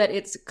know that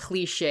it's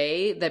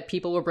cliche that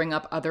people will bring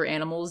up other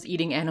animals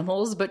eating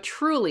animals, but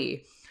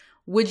truly,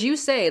 would you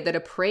say that a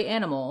prey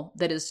animal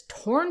that is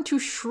torn to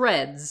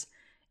shreds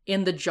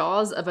in the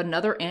jaws of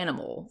another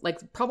animal,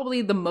 like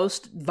probably the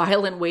most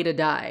violent way to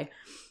die?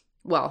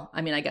 Well,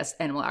 I mean, I guess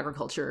animal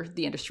agriculture,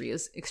 the industry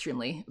is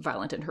extremely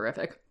violent and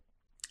horrific.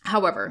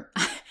 However,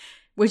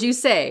 would you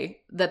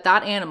say that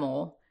that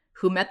animal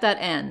who met that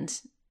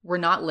end were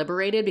not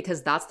liberated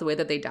because that's the way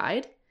that they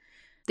died?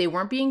 They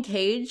weren't being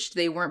caged,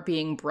 they weren't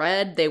being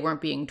bred, they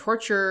weren't being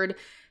tortured,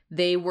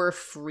 they were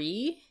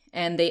free,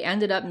 and they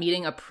ended up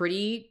meeting a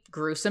pretty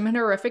gruesome and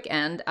horrific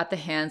end at the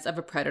hands of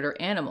a predator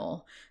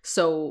animal.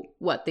 So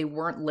what, they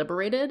weren't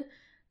liberated?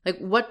 Like,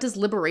 what does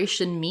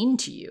liberation mean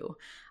to you?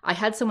 I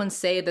had someone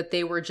say that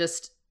they were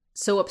just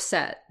so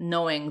upset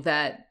knowing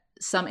that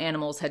some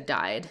animals had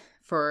died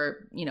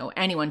for,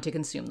 anyone to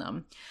consume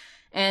them.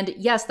 And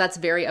yes, that's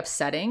very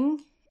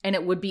upsetting. And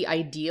it would be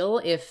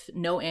ideal if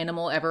no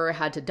animal ever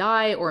had to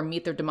die or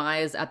meet their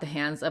demise at the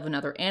hands of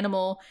another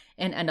animal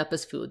and end up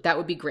as food. That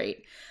would be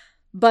great.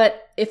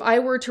 But if I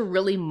were to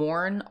really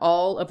mourn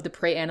all of the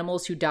prey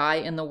animals who die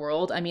in the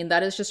world, I mean,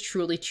 that is just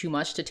truly too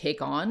much to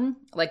take on.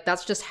 Like,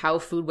 that's just how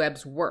food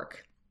webs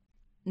work.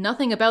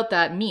 Nothing about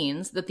that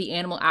means that the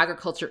animal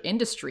agriculture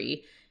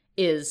industry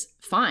is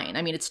fine.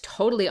 I mean, it's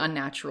totally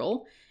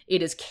unnatural.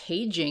 It is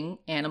caging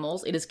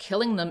animals. It is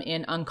killing them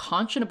in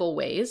unconscionable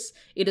ways.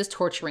 It is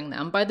torturing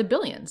them by the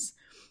billions.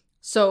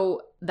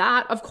 So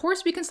that, of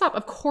course, we can stop.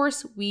 Of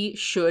course, we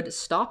should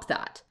stop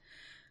that.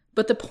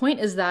 But the point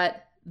is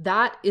that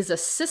is a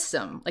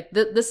system. Like,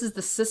 this is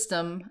the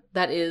system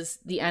that is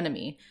the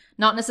enemy,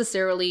 not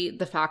necessarily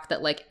the fact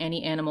that, like,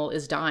 any animal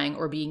is dying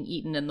or being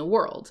eaten in the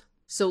world.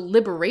 So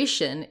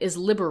liberation is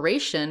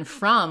liberation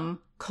from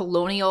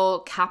colonial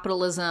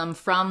capitalism,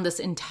 from this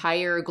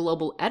entire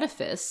global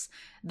edifice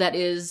that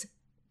is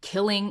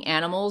killing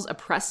animals,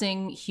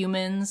 oppressing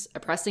humans,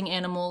 oppressing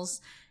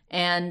animals,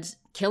 and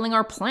killing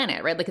our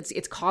planet, right? Like,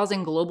 it's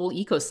causing global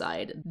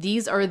ecocide.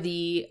 These are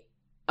the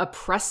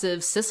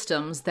oppressive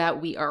systems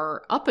that we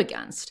are up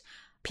against.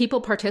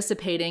 People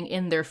participating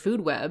in their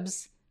food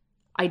webs,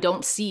 I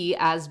don't see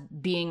as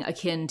being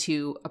akin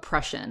to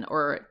oppression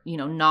or,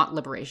 not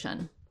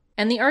liberation.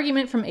 And the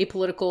argument from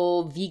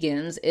apolitical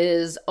vegans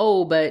is,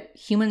 but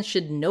humans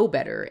should know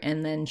better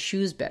and then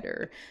choose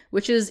better,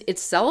 which is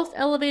itself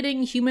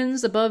elevating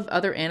humans above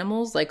other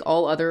animals. Like,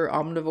 all other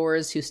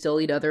omnivores who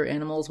still eat other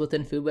animals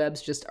within food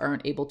webs just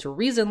aren't able to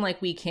reason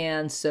like we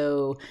can.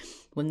 So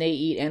when they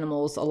eat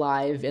animals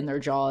alive in their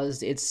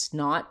jaws, it's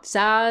not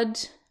sad.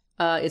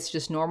 It's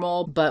just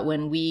normal. But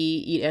when we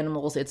eat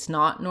animals, it's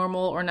not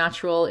normal or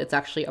natural. It's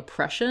actually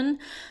oppression.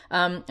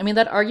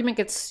 That argument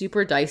gets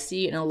super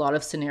dicey in a lot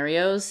of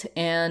scenarios.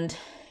 And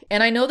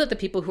I know that the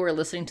people who are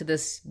listening to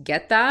this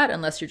get that,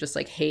 unless you're just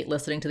like hate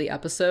listening to the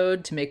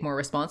episode to make more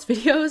response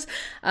videos.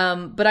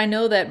 But I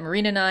know that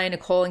Marina and I,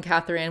 Nicole and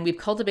Catherine, we've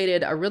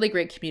cultivated a really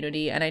great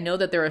community. And I know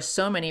that there are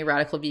so many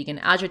radical vegan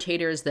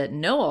agitators that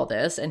know all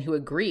this and who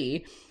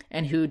agree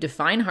and who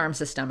define harm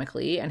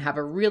systemically and have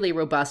a really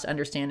robust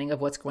understanding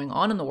of what's going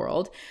on in the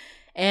world.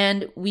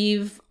 And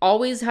we've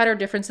always had our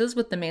differences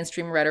with the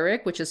mainstream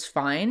rhetoric, which is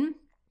fine.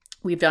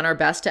 We've done our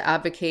best to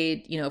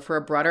advocate, for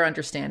a broader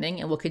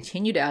understanding, and we'll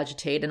continue to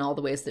agitate in all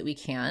the ways that we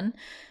can.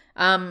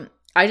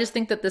 I just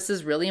think that this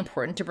is really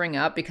important to bring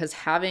up because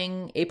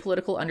having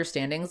apolitical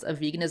understandings of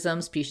veganism,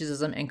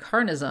 speciesism, and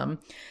carnism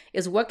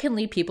is what can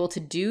lead people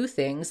to do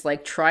things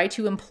like try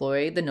to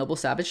employ the noble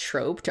savage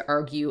trope to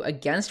argue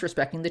against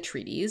respecting the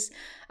treaties,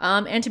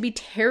 and to be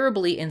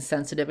terribly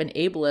insensitive and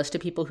ableist to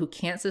people who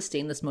can't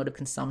sustain this mode of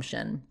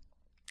consumption.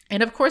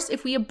 And of course,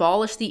 if we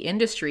abolish the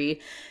industry,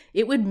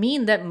 it would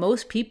mean that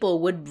most people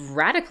would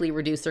radically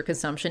reduce their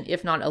consumption,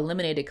 if not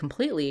eliminate it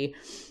completely.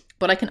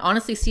 But I can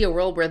honestly see a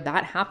world where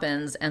that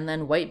happens and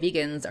then white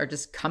vegans are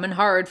just coming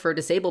hard for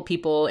disabled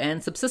people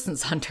and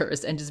subsistence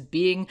hunters and just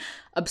being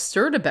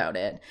absurd about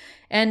it.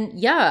 And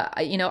yeah,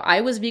 I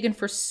was vegan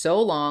for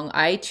so long.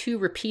 I too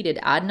repeated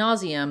ad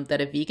nauseum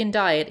that a vegan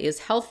diet is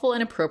healthful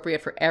and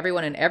appropriate for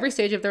everyone in every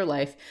stage of their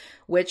life,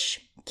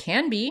 which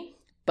can be,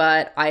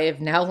 but I have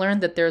now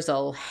learned that there's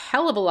a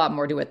hell of a lot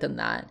more to it than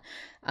that.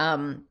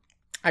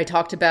 I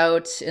talked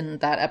about in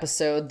that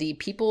episode the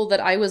people that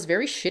I was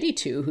very shitty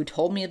to who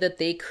told me that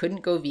they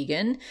couldn't go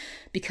vegan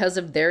because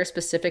of their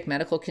specific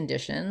medical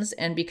conditions.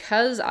 And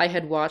because I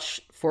had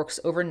watched Forks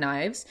Over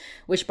Knives,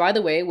 which by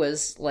the way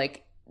was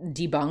like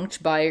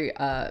debunked by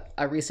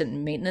a recent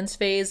Maintenance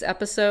Phase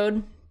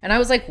episode. And I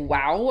was like,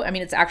 wow. I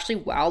mean, it's actually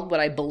wild what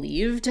I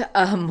believed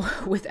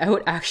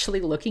without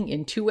actually looking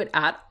into it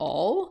at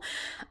all.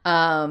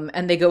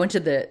 And they go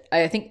into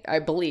I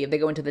believe they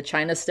go into the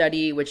China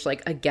study, which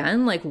like,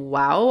 again, like,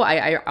 wow.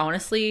 I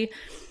honestly,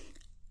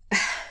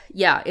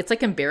 yeah, it's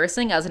like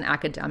embarrassing as an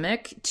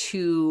academic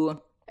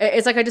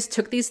it's like I just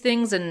took these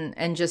things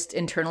and just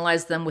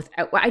internalized them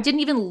I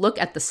didn't even look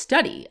at the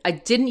study. I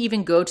didn't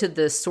even go to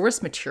the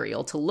source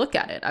material to look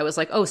at it. I was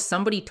like, oh,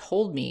 somebody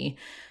told me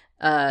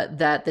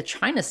that the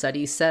China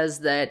study says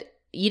that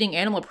eating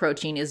animal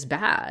protein is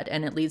bad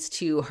and it leads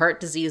to heart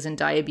disease and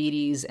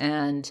diabetes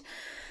and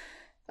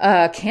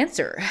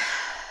cancer.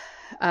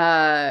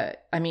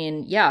 I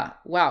mean, yeah,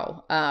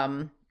 wow.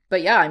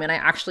 But yeah, I mean, I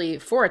actually,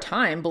 for a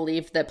time,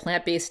 believed that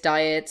plant-based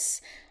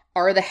diets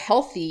are the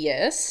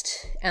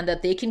healthiest and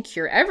that they can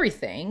cure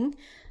everything.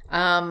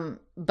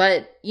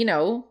 But, you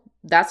know,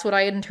 that's what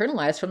I had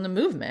internalized from the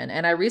movement.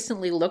 And I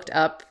recently looked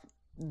up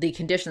the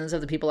conditions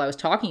of the people I was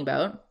talking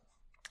about,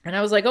 and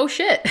I was like, oh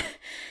shit.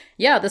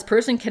 Yeah, this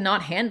person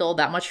cannot handle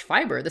that much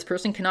fiber. This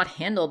person cannot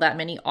handle that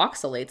many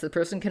oxalates. This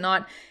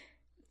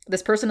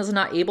person is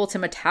not able to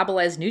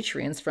metabolize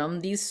nutrients from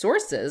these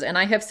sources. And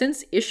I have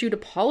since issued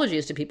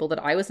apologies to people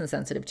that I was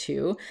insensitive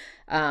to,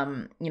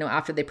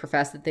 after they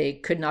professed that they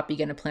could not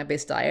begin a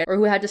plant-based diet or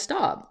who had to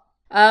stop.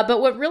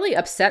 But what really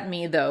upset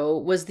me, though,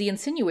 was the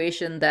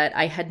insinuation that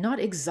I had not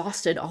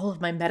exhausted all of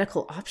my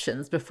medical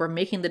options before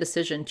making the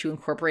decision to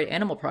incorporate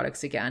animal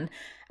products again.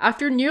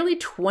 After nearly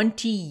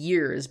 20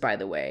 years, by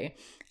the way.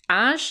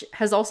 Ash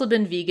has also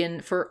been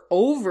vegan for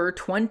over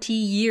 20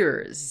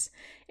 years.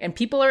 And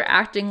people are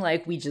acting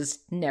like we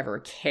just never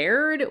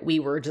cared. We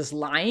were just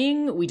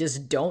lying. We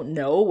just don't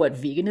know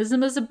what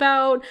veganism is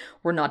about.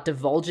 We're not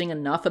divulging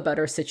enough about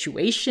our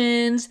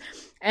situations.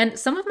 And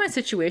some of my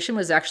situation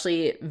was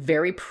actually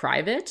very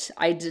private.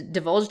 I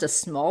divulged a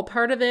small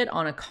part of it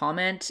on a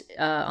comment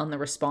on the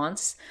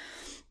response.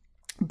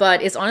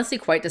 But it's honestly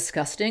quite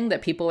disgusting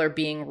that people are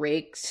being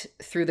raked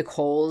through the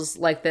coals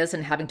like this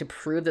and having to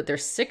prove that they're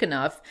sick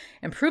enough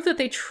and prove that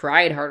they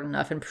tried hard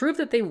enough and prove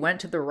that they went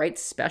to the right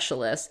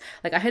specialist.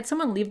 Like, I had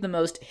someone leave the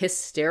most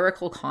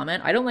hysterical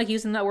comment. I don't like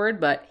using that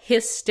word, but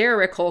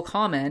hysterical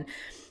comment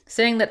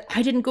saying that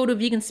I didn't go to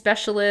vegan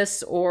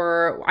specialists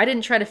or I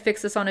didn't try to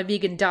fix this on a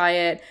vegan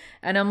diet.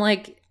 And I'm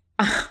like,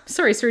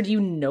 sorry, sir, do you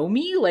know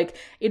me? Like,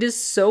 it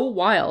is so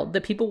wild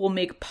that people will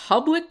make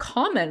public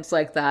comments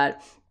like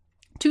that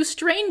to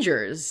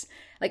strangers.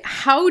 Like,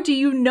 how do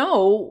you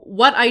know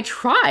what I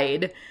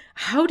tried?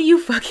 How do you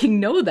fucking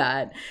know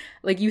that?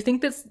 Like, you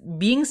think that's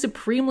being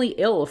supremely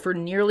ill for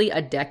nearly a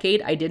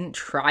decade, I didn't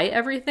try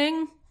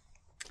everything?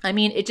 I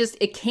mean,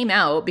 it came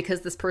out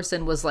because this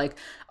person was like,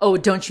 oh,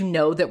 don't you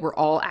know that we're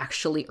all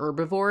actually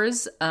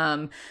herbivores?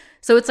 So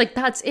it's like,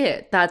 that's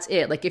it.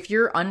 Like, if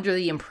you're under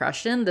the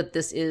impression that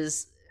this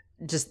is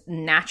just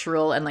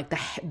natural and like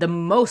the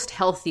most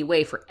healthy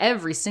way for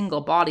every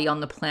single body on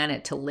the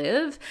planet to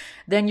live,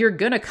 then you're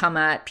gonna come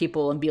at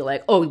people and be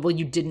like, oh, well,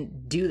 you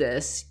didn't do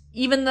this,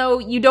 even though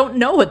you don't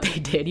know what they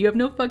did. You have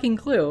no fucking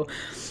clue.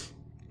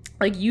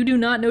 Like, you do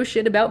not know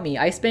shit about me.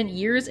 I spent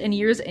years and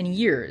years and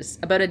years,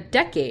 about a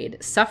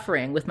decade,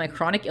 suffering with my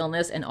chronic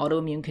illness and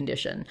autoimmune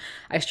condition.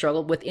 I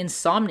struggled with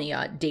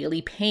insomnia,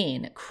 daily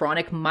pain,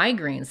 chronic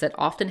migraines that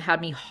often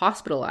had me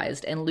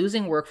hospitalized and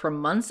losing work for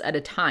months at a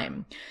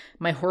time.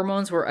 My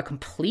hormones were a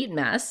complete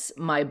mess.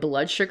 My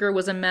blood sugar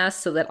was a mess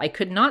so that I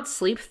could not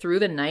sleep through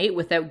the night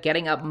without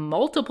getting up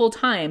multiple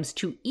times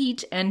to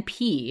eat and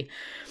pee.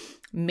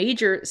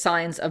 Major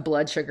signs of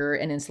blood sugar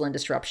and insulin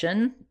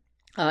disruption.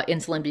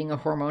 Insulin being a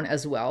hormone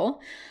as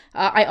well.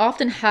 I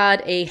often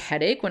had a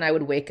headache when I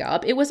would wake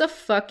up. It was a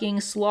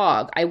fucking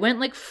slog. I went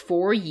like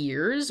 4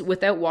 years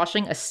without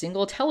watching a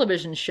single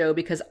television show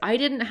because I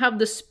didn't have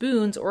the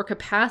spoons or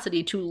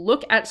capacity to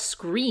look at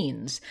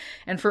screens.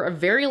 And for a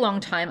very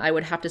long time, I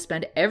would have to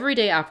spend every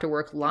day after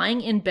work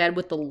lying in bed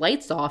with the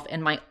lights off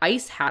and my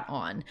ice hat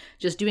on,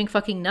 just doing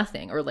fucking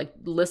nothing, or like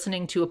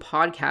listening to a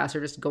podcast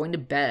or just going to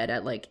bed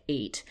at like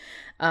 8.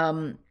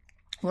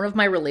 One of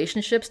my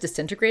relationships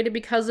disintegrated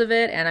because of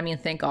it. And I mean,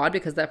 thank God,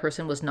 because that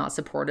person was not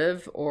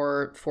supportive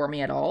or for me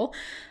at all.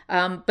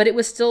 But it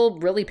was still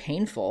really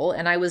painful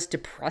and I was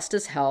depressed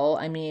as hell.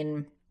 I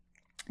mean,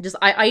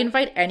 I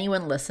invite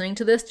anyone listening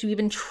to this to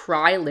even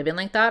try living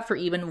like that for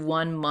even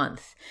 1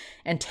 month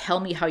and tell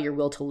me how your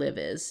will to live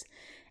is.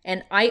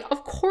 And I,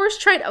 of course,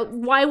 tried.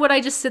 Why would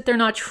I just sit there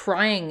not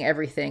trying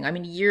everything? I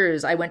mean,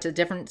 years. I went to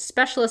different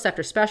specialist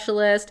after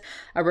specialist.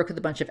 I worked with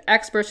a bunch of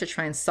experts to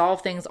try and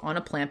solve things on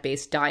a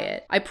plant-based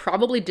diet. I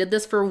probably did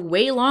this for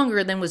way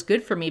longer than was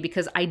good for me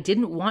because I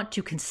didn't want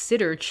to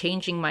consider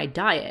changing my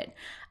diet.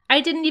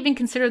 I didn't even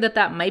consider that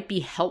that might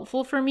be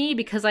helpful for me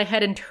because I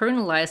had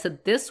internalized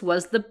that this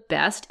was the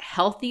best,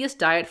 healthiest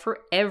diet for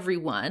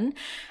everyone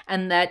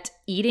and that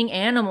eating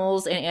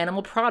animals and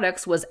animal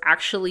products was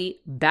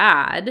actually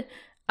bad.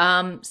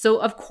 So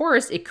of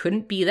course it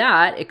couldn't be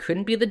that. It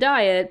couldn't be the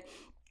diet.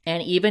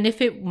 And even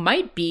if it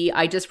might be,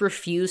 I just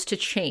refused to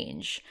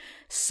change.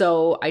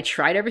 So I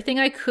tried everything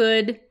I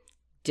could.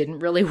 Didn't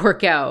really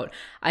work out.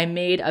 I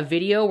made a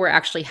video where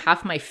actually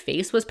half my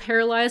face was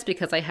paralyzed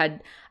because I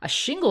had a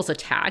shingles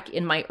attack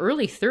in my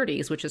early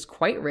 30s, which is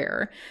quite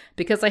rare,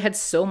 because I had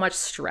so much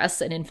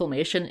stress and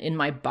inflammation in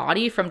my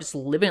body from just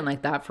living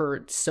like that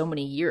for so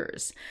many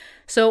years.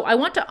 So I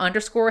want to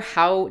underscore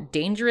how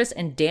dangerous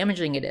and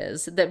damaging it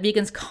is that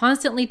vegans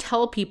constantly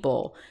tell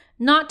people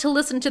not to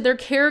listen to their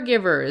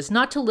caregivers,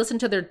 not to listen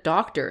to their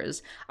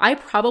doctors. I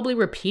probably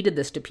repeated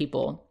this to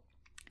people.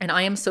 And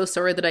I am so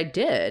sorry that I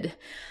did.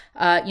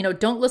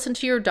 Don't listen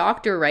to your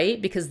doctor,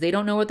 right? Because they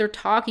don't know what they're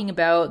talking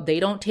about. They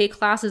don't take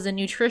classes in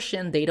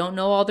nutrition. They don't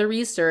know all the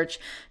research.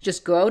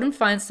 Just go out and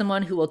find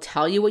someone who will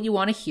tell you what you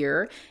want to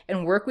hear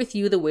and work with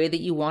you the way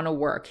that you want to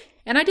work.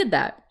 And I did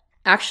that.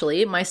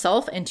 Actually,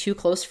 myself and 2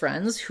 close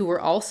friends who were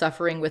all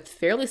suffering with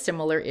fairly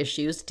similar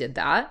issues did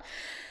that.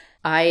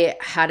 I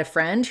had a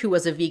friend who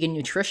was a vegan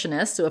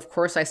nutritionist, so of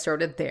course I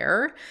started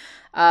there.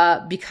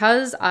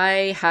 Because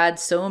I had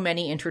so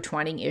many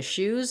intertwining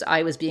issues,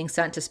 I was being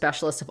sent to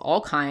specialists of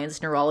all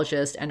kinds,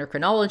 neurologists,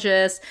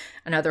 endocrinologists,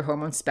 and other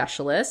hormone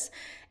specialists.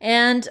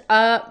 And,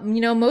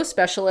 most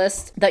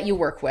specialists that you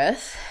work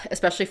with,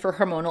 especially for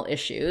hormonal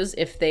issues,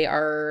 if they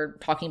are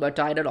talking about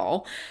diet at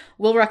all,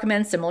 will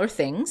recommend similar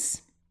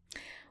things,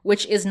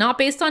 which is not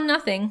based on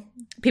nothing.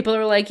 People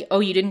are like, oh,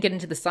 you didn't get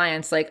into the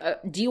science. Like,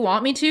 do you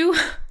want me to?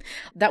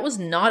 That was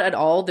not at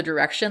all the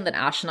direction that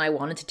Ash and I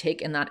wanted to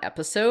take in that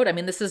episode. I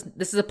mean, this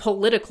is a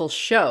political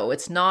show.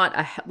 It's not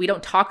we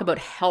don't talk about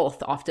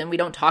health often. We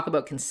don't talk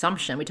about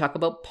consumption. We talk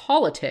about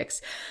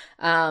politics.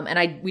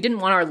 We didn't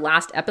want our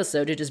last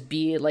episode to just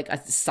be like a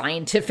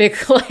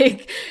scientific,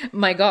 like,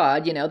 my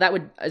God, that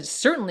would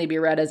certainly be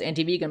read as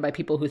anti-vegan by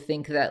people who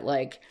think that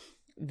like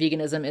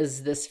veganism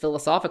is this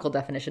philosophical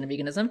definition of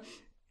veganism.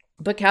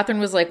 But Catherine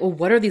was like, well,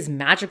 what are these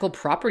magical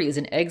properties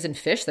in eggs and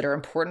fish that are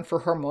important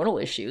for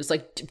hormonal issues?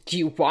 Like, do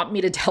you want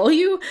me to tell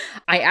you?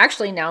 I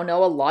actually now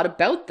know a lot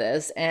about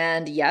this.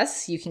 And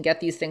yes, you can get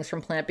these things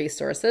from plant-based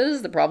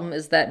sources. The problem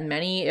is that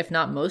many, if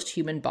not most,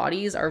 human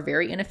bodies are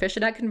very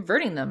inefficient at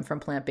converting them from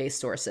plant-based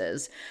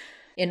sources.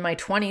 In my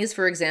 20s,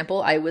 for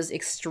example, I was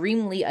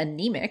extremely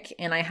anemic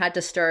and I had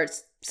to start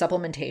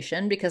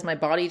supplementation because my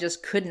body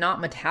just could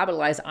not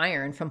metabolize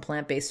iron from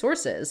plant-based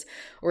sources,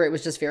 or it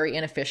was just very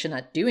inefficient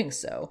at doing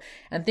so.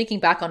 And thinking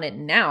back on it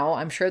now,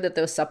 I'm sure that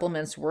those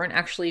supplements weren't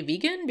actually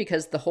vegan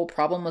because the whole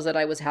problem was that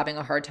I was having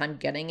a hard time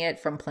getting it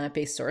from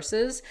plant-based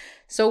sources.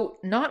 So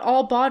not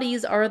all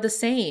bodies are the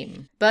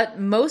same, but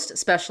most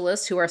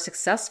specialists who are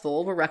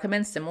successful will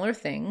recommend similar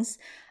things.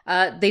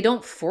 They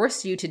don't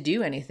force you to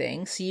do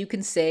anything. So you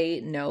can say,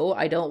 no,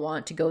 I don't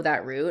want to go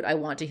that route. I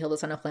want to heal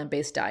this on a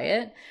plant-based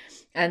diet.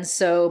 And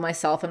so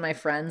myself and my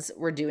friends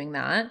were doing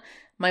that.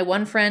 My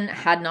one friend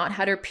had not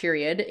had her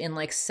period in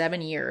like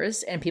 7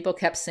 years, and people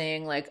kept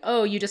saying like,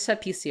 oh, you just have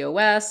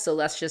PCOS, so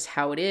that's just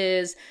how it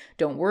is.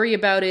 Don't worry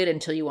about it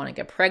until you want to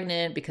get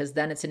pregnant because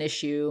then it's an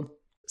issue.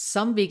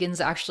 Some vegans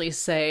actually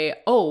say,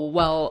 oh,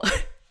 well,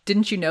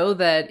 didn't you know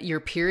that your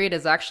period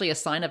is actually a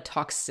sign of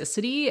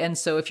toxicity? And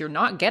so if you're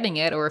not getting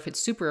it or if it's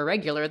super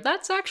irregular,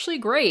 that's actually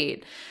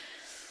great.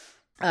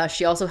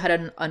 She also had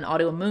an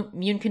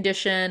autoimmune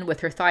condition with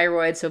her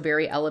thyroid, so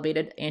very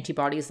elevated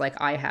antibodies like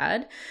I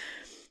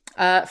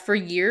had. For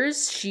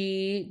years,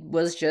 she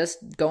was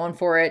just going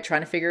for it,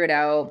 trying to figure it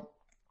out.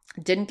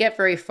 Didn't get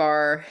very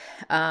far.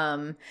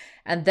 And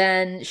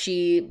then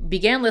she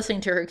began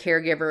listening to her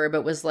caregiver,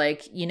 but was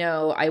like,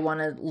 I want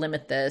to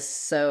limit this.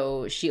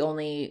 So she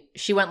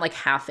went like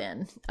half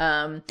in.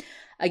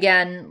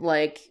 Again,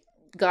 like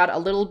got a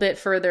little bit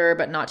further,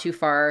 but not too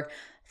far.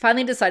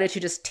 Finally decided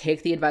to just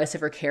take the advice of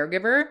her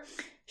caregiver.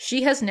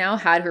 She has now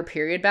had her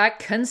period back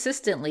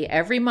consistently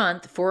every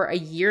month for a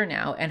year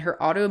now, and her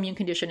autoimmune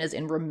condition is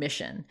in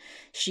remission.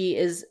 She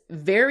is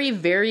very,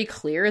 very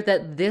clear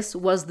that this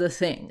was the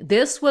thing.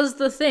 This was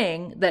the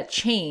thing that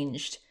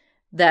changed,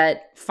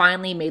 that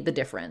finally made the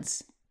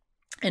difference.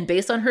 And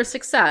based on her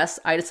success,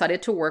 I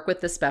decided to work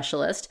with this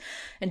specialist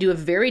and do a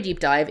very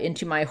deep dive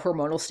into my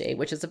hormonal state,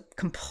 which is a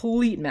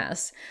complete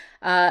mess.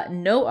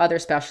 No other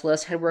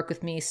specialist had worked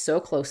with me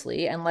so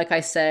closely. And like I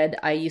said,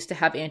 I used to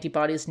have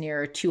antibodies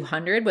near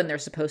 200 when they're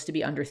supposed to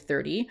be under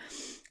 30.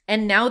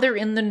 And now they're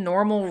in the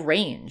normal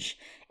range.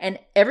 And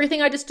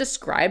everything I just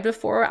described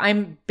before,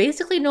 I'm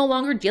basically no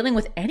longer dealing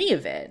with any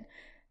of it.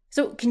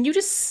 So can you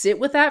just sit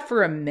with that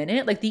for a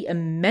minute? Like the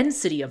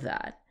immensity of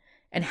that.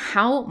 And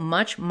how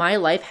much my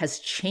life has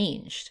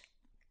changed.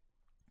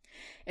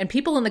 And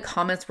people in the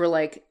comments were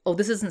like, oh,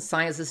 this isn't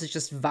science, this is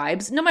just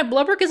vibes. No, my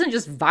blood work isn't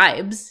just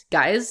vibes,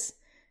 guys.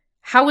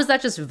 How is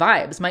that just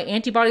vibes? My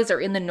antibodies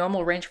are in the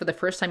normal range for the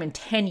first time in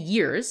 10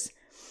 years.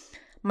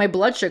 My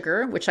blood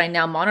sugar, which I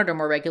now monitor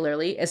more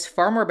regularly, is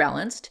far more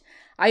balanced.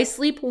 I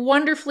sleep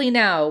wonderfully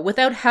now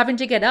without having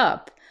to get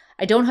up.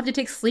 I don't have to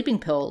take sleeping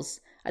pills.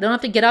 I don't have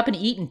to get up and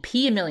eat and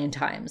pee a million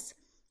times.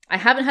 I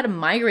haven't had a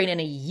migraine in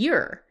a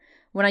year,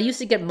 when I used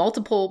to get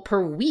multiple per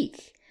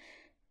week.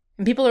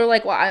 And people are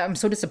like, well, I'm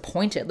so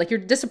disappointed. Like, you're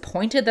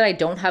disappointed that I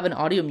don't have an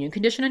autoimmune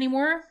condition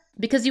anymore?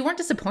 Because you weren't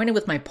disappointed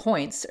with my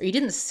points, or you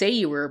didn't say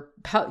you were,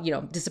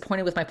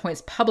 disappointed with my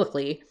points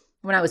publicly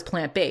when I was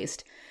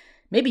plant-based.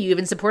 Maybe you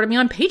even supported me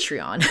on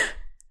Patreon.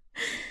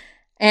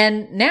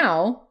 And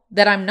now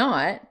that I'm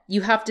not,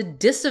 you have to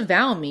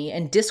disavow me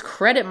and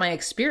discredit my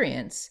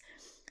experience,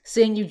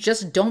 saying you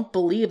just don't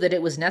believe that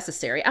it was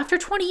necessary after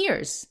 20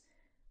 years.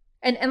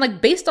 And like,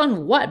 based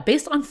on what?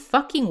 Based on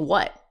fucking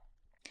what?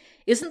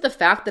 Isn't the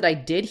fact that I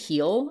did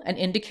heal an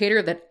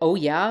indicator that, oh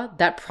yeah,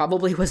 that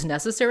probably was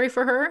necessary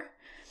for her?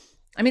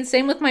 I mean,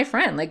 same with my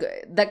friend. Like,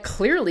 that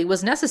clearly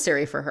was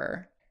necessary for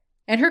her.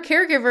 And her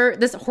caregiver,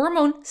 this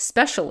hormone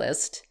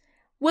specialist,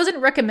 wasn't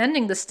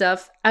recommending this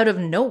stuff out of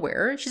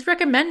nowhere. She's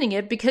recommending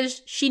it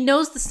because she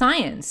knows the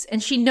science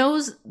and she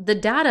knows the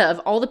data of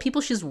all the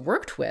people she's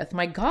worked with.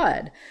 My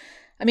God.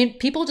 I mean,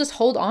 people just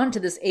hold on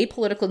to this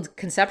apolitical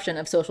conception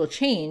of social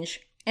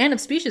change and of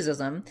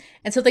speciesism,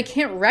 and so they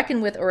can't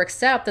reckon with or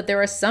accept that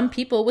there are some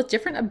people with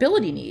different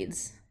ability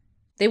needs.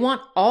 They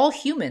want all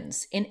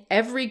humans in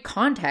every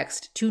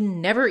context to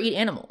never eat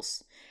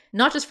animals.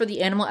 Not just for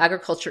the animal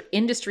agriculture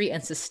industry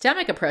and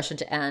systemic oppression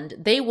to end,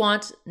 they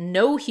want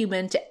no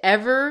human to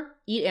ever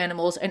eat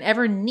animals and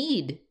ever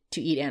need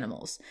to eat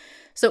animals.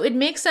 So it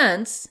makes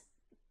sense,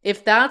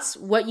 if that's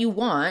what you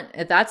want,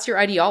 if that's your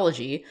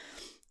ideology,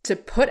 to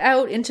put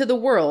out into the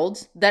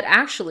world that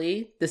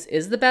actually this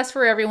is the best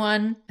for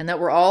everyone and that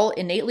we're all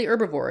innately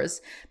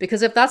herbivores.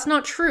 Because if that's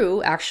not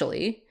true,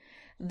 actually,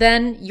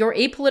 then your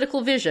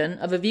apolitical vision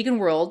of a vegan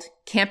world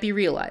can't be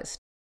realized.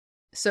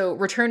 So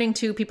returning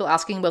to people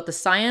asking about the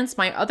science,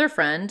 my other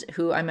friend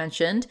who I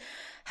mentioned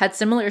had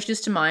similar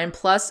issues to mine,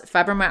 plus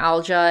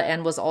fibromyalgia,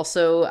 and was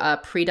also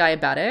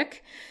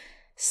pre-diabetic.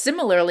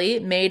 Similarly,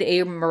 made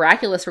a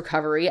miraculous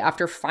recovery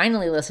after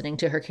finally listening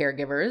to her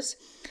caregivers.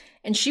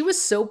 And she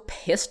was so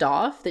pissed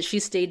off that she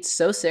stayed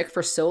so sick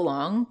for so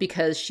long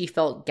because she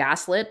felt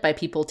gaslit by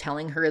people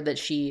telling her that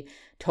she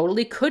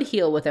totally could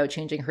heal without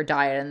changing her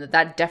diet and that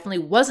that definitely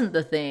wasn't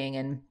the thing.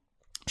 And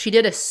she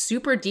did a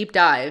super deep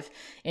dive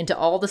into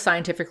all the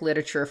scientific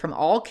literature from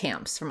all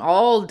camps, from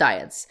all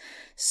diets.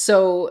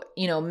 So,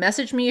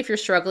 message me if you're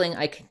struggling.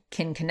 I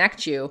can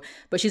connect you.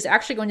 But she's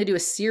actually going to do a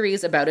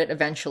series about it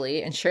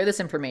eventually and share this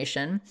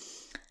information.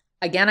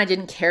 Again, I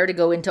didn't care to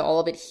go into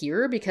all of it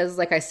here because,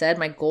 like I said,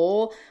 my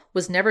goal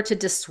was never to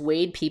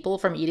dissuade people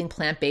from eating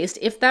plant-based.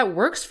 If that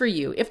works for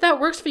you,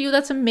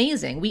 that's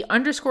amazing. We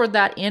underscored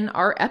that in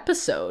our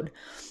episode.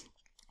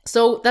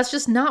 So that's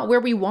just not where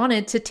we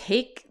wanted to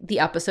take the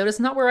episode. It's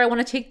not where I want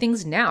to take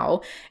things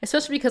now,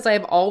 especially because I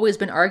have always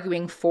been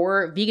arguing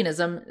for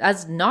veganism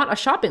as not a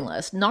shopping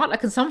list, not a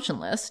consumption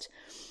list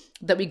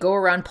that we go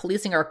around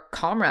policing our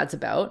comrades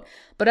about,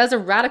 but as a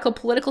radical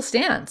political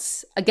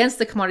stance against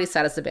the commodity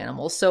status of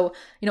animals. So,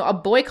 a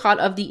boycott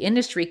of the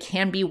industry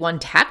can be one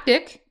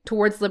tactic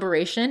towards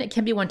liberation. It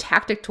can be one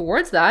tactic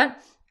towards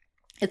that.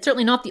 It's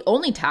certainly not the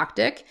only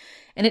tactic,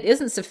 and it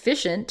isn't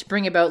sufficient to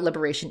bring about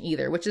liberation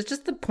either, which is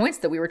just the points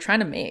that we were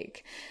trying to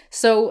make.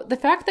 So the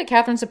fact that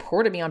Catherine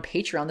supported me on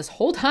Patreon this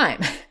whole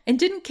time and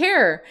didn't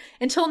care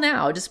until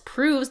now just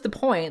proves the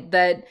point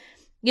that,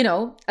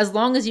 as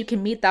long as you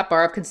can meet that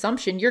bar of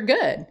consumption, you're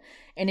good.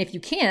 And if you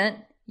can't,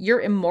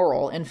 you're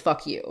immoral and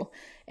fuck you.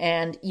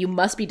 And you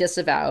must be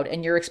disavowed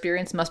and your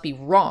experience must be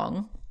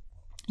wrong.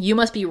 You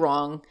must be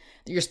wrong.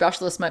 Your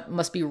specialist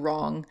must be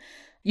wrong.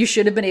 You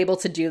should have been able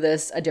to do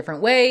this a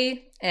different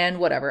way and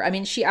whatever. I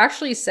mean, she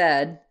actually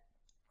said,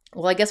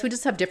 well, I guess we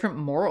just have different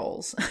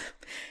morals.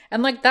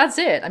 And that's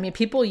it. I mean,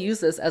 people use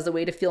this as a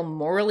way to feel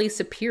morally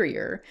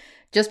superior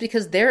just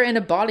because they're in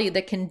a body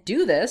that can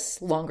do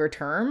this longer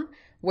term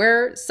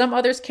where some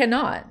others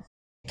cannot.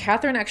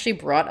 Catherine actually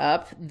brought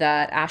up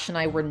that Ash and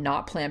I were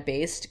not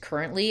plant-based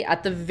currently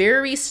at the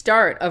very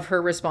start of her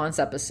response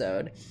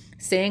episode,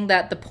 saying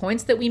that the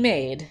points that we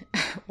made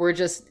were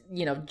just,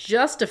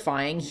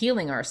 justifying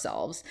healing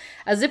ourselves,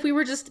 as if we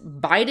were just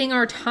biding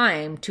our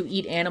time to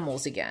eat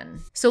animals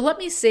again. So let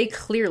me say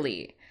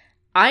clearly,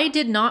 I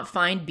did not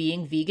find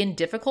being vegan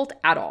difficult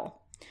at all.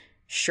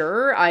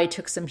 Sure, I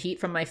took some heat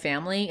from my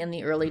family in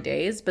the early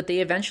days, but they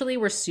eventually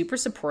were super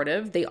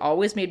supportive. They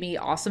always made me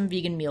awesome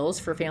vegan meals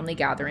for family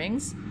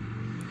gatherings.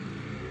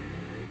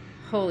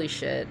 Holy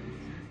shit.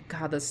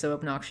 God, that's so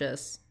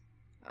obnoxious.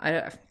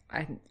 I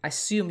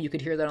assume you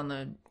could hear that on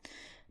the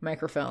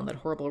microphone, that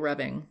horrible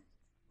revving.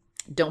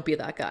 Don't be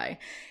that guy.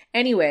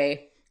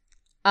 Anyway,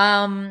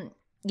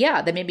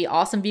 they made me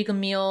awesome vegan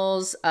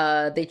meals.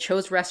 They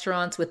chose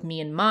restaurants with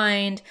me in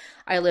mind.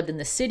 I lived in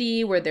the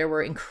city where there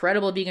were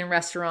incredible vegan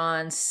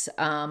restaurants.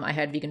 I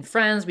had vegan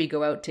friends. We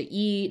go out to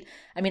eat.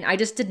 I mean, I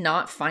just did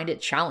not find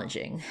it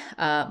challenging.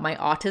 My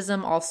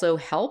autism also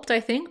helped, I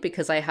think,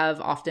 because I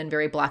have often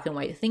very black and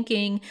white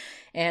thinking.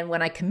 And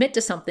when I commit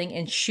to something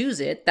and choose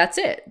it, that's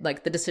it.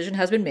 The decision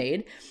has been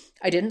made.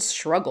 I didn't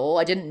struggle.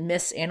 I didn't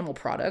miss animal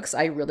products.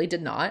 I really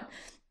did not.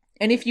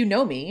 And if you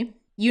know me,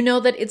 you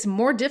know that it's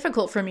more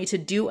difficult for me to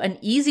do an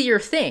easier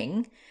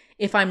thing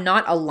if I'm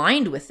not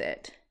aligned with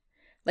it.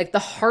 The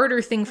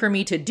harder thing for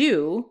me to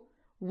do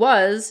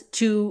was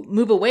to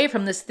move away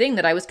from this thing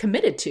that I was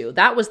committed to.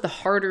 That was the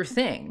harder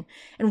thing.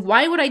 And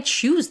why would I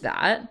choose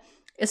that,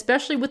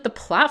 especially with the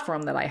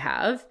platform that I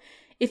have,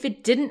 if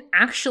it didn't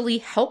actually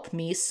help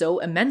me so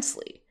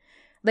immensely?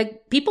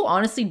 People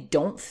honestly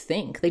don't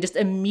think. They just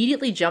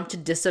immediately jump to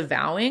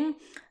disavowing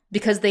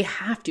because they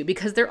have to,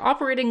 because they're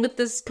operating with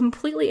this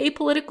completely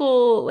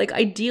apolitical,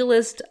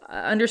 idealist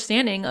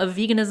understanding of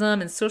veganism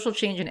and social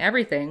change and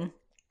everything.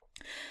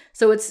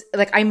 So it's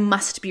I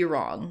must be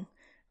wrong,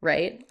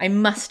 right? I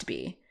must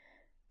be.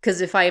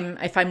 Because if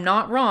I'm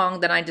not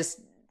wrong, then I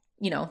just,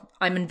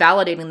 I'm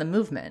invalidating the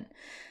movement.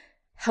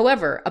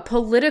 However, a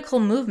political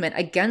movement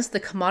against the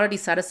commodity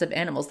status of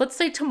animals, let's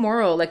say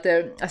tomorrow, like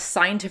a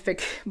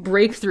scientific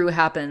breakthrough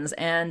happens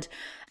and,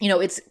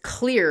 it's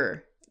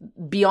clear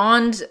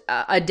beyond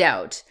a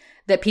doubt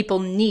that people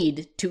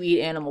need to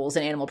eat animals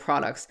and animal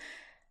products.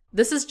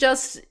 This is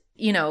just,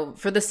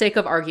 for the sake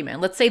of argument.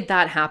 Let's say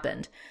that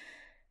happened.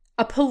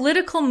 A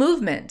political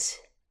movement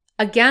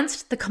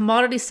against the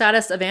commodity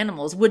status of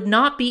animals would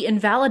not be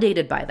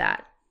invalidated by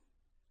that.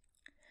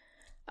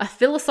 A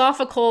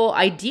philosophical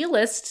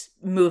idealist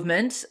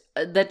movement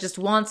that just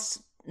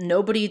wants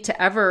nobody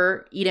to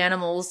ever eat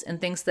animals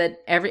and thinks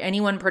that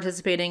anyone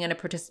participating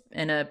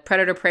in a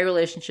predator-prey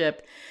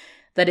relationship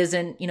that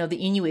isn't, the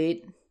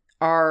Inuit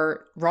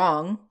are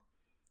wrong.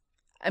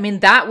 I mean,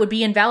 that would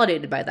be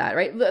invalidated by that,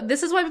 right?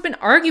 This is why we've been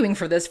arguing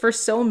for this for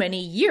so many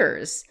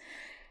years.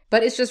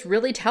 But it's just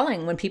really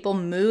telling when people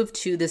move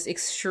to this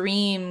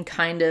extreme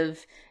kind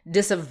of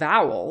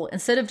disavowal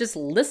instead of just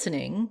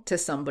listening to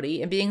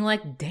somebody and being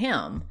like,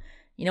 damn,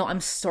 I'm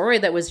sorry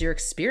that was your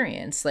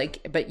experience.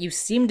 But you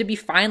seem to be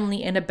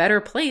finally in a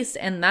better place,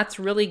 and that's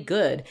really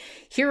good.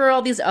 Here are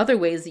all these other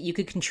ways that you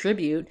could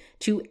contribute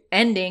to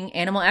ending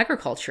animal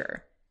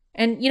agriculture.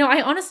 And,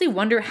 I honestly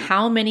wonder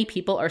how many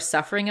people are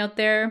suffering out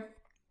there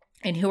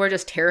and who are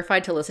just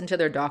terrified to listen to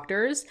their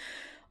doctors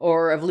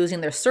or of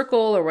losing their circle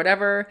or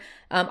whatever.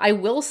 I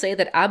will say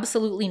that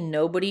absolutely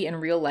nobody in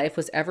real life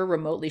was ever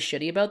remotely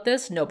shitty about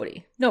this.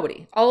 Nobody.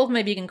 All of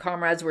my vegan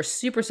comrades were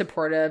super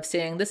supportive,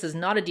 saying this is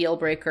not a deal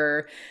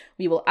breaker.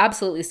 We will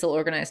absolutely still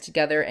organize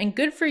together. And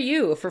good for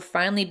you for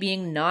finally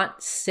being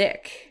not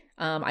sick.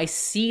 I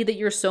see that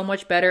you're so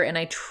much better, and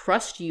I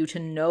trust you to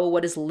know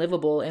what is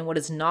livable and what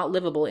is not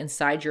livable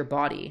inside your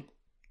body.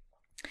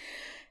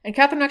 And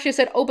Catherine actually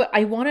said, but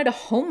I wanted a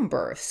home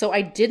birth, so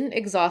I didn't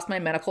exhaust my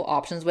medical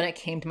options when it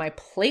came to my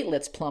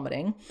platelets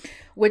plummeting,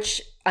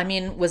 which,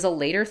 was a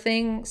later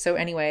thing. So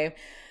anyway,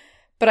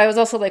 but I was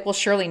also like, well,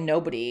 surely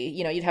nobody,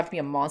 you'd have to be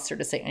a monster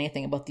to say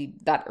anything about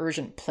that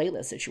urgent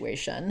platelet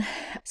situation.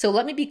 So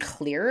let me be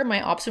clear.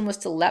 My option was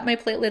to let my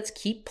platelets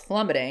keep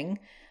plummeting.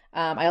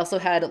 I also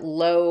had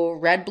low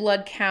red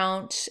blood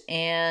count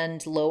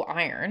and low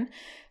iron.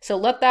 So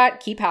let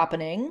that keep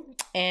happening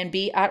and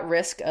be at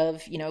risk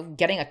of,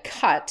 getting a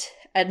cut,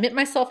 admit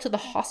myself to the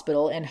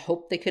hospital and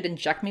hope they could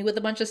inject me with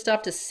a bunch of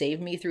stuff to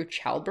save me through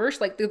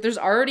childbirth. There's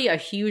already a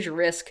huge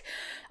risk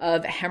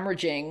of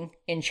hemorrhaging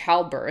in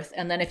childbirth.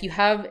 And then if you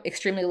have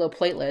extremely low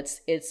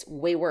platelets, it's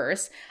way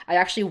worse. I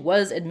actually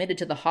was admitted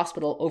to the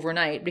hospital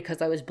overnight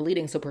because I was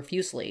bleeding so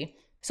profusely.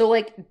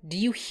 So do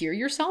you hear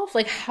yourself?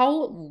 How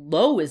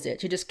low is it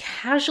to just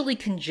casually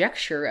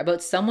conjecture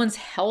about someone's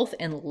health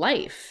and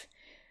life?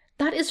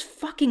 That is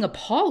fucking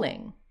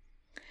appalling.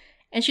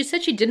 And she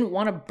said she didn't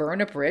want to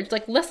burn a bridge.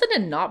 Listen to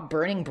not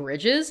burning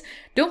bridges.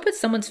 Don't put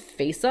someone's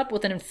face up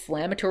with an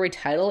inflammatory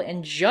title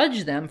and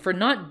judge them for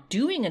not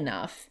doing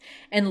enough.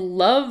 And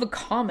love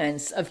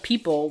comments of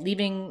people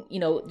leaving,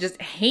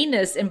 just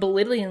heinous and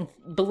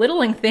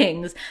belittling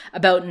things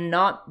about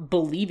not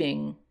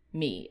believing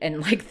me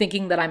and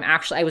thinking that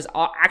I was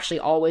actually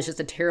always just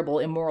a terrible,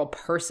 immoral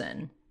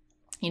person.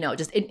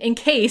 Just in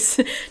case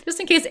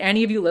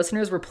any of you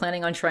listeners were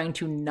planning on trying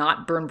to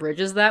not burn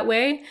bridges that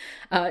way,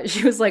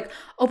 she was like,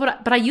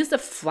 but I used a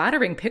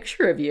flattering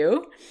picture of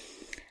you.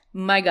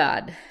 My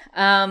God.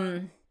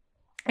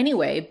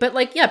 Anyway,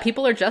 but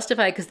people are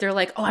justified because they're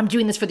like, I'm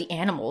doing this for the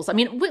animals.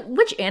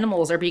 Which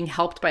animals are being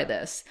helped by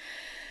this?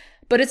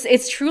 But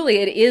it's truly,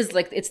 it is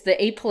it's the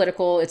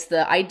apolitical, it's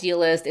the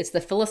idealist, it's the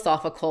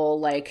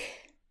philosophical,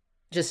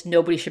 just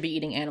nobody should be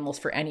eating animals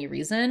for any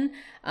reason.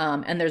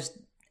 And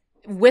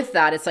with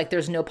that, it's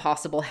there's no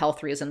possible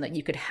health reason that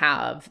you could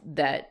have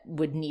that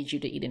would need you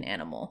to eat an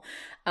animal.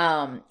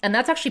 And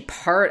that's actually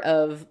part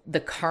of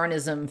the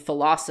carnism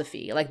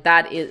philosophy.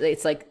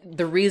 It's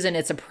the reason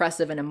it's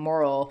oppressive and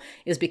immoral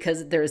is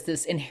because there's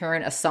this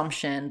inherent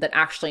assumption that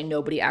actually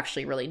nobody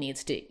actually really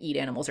needs to eat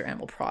animals or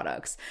animal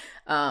products.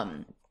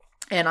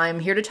 And I'm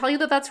here to tell you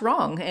that that's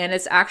wrong. And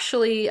it's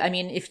actually,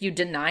 if you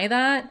deny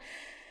that,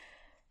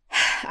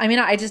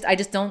 I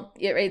just don't,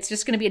 it's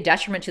just going to be a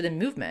detriment to the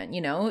movement.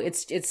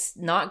 It's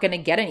not going to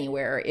get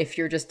anywhere if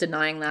you're just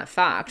denying that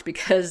fact,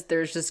 because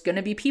there's just going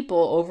to be people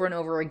over and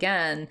over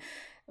again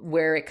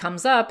where it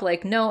comes up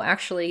no,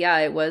 actually, yeah,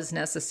 it was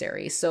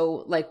necessary.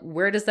 So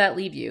where does that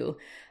leave you?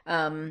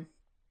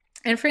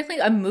 And frankly,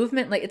 a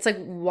movement,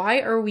 why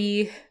are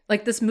we,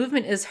 this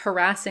movement is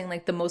harassing,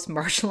 the most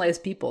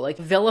marginalized people,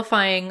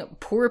 vilifying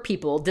poor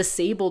people,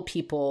 disabled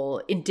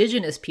people,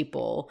 indigenous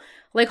people.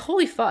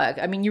 Holy fuck.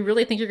 You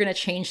really think you're going to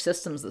change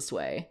systems this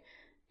way?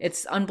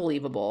 It's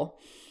unbelievable.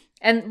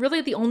 And really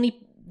the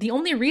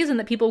only reason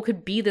that people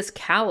could be this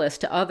callous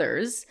to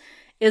others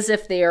is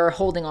if they are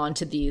holding on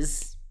to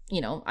these,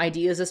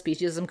 ideas of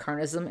speciesism,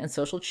 carnism, and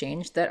social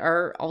change that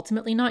are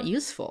ultimately not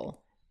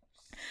useful.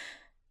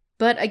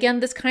 But again,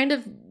 this kind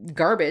of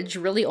garbage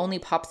really only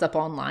pops up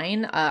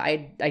online.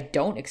 I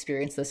don't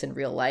experience this in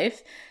real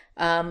life.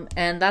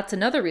 And that's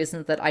another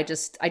reason that I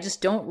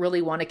just don't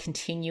really want to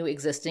continue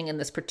existing in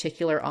this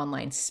particular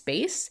online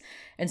space.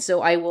 And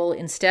so I will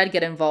instead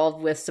get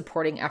involved with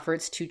supporting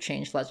efforts to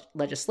change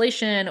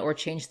legislation or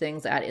change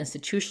things at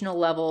institutional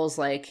levels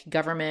like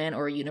government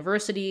or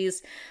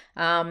universities,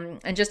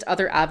 and just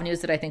other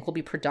avenues that I think will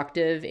be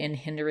productive in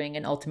hindering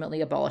and ultimately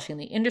abolishing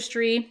the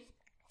industry.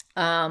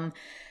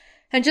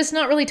 And just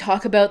not really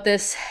talk about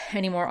this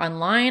anymore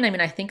online. I mean,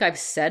 I think I've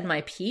said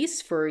my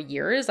piece for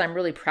years. I'm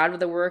really proud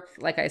of the work.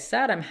 Like I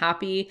said, I'm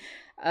happy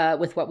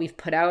with what we've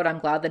put out. I'm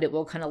glad that it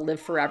will kind of live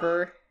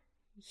forever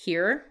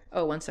here.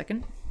 Oh, 1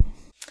 second.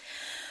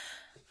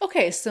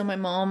 Okay, so my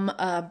mom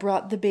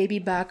brought the baby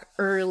back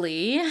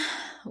early,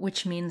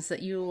 which means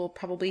that you will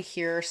probably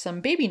hear some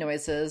baby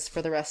noises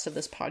for the rest of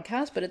this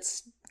podcast, but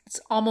it's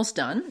almost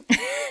done.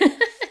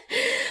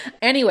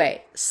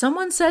 Anyway,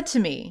 someone said to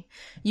me,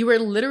 you are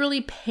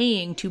literally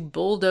paying to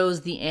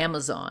bulldoze the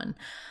Amazon.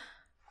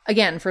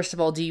 Again, first of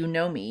all, do you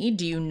know me?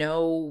 Do you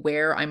know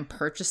where I'm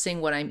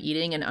purchasing what I'm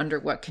eating and under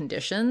what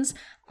conditions?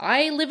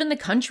 I live in the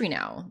country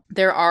now.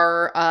 There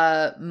are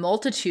a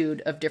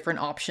multitude of different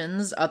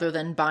options other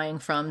than buying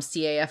from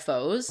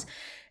CAFOs.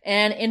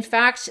 And in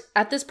fact,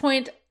 at this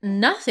point,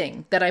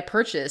 nothing that I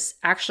purchase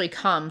actually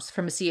comes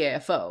from a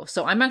CAFO.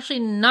 So I'm actually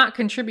not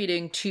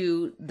contributing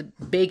to the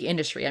big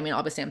industry. I mean,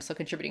 obviously, I'm still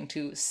contributing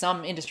to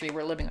some industry.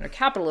 We're living under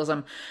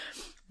capitalism,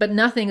 but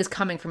nothing is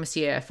coming from a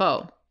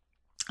CAFO.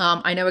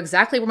 I know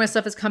exactly where my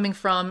stuff is coming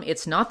from.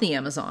 It's not the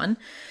Amazon.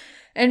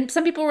 And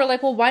some people were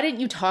like, well, why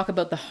didn't you talk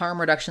about the harm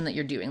reduction that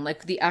you're doing?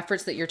 Like the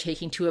efforts that you're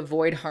taking to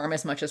avoid harm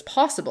as much as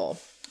possible.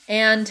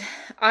 And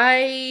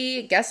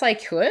I guess I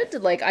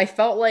could. Like, I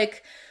felt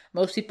like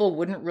most people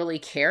wouldn't really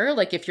care.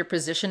 Like, if your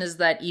position is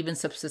that even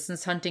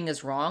subsistence hunting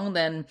is wrong,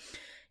 then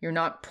you're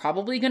not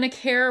probably going to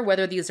care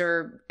whether these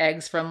are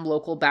eggs from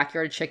local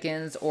backyard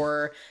chickens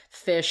or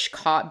fish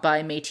caught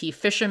by Métis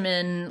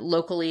fishermen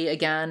locally,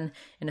 again,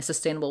 in a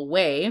sustainable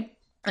way.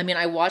 I mean,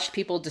 I watched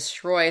people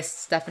destroy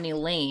Stephanie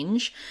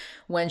Lange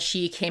when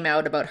she came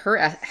out about her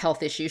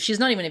health issues. She's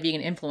not even a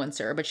vegan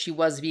influencer, but she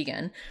was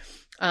vegan.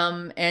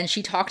 And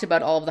she talked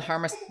about all of the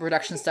harm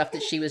reduction stuff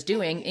that she was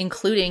doing,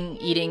 including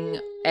eating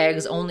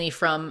eggs only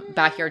from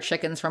backyard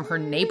chickens from her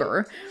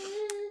neighbor.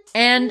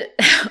 And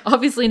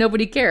obviously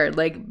nobody cared.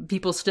 Like,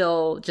 people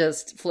still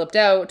just flipped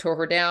out, tore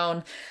her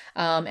down,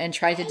 and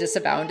tried to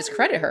disavow and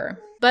discredit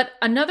her. But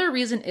another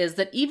reason is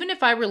that even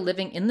if I were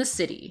living in the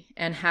city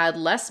and had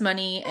less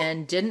money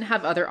and didn't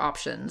have other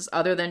options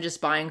other than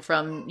just buying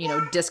from,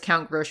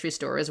 discount grocery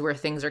stores where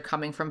things are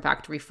coming from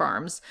factory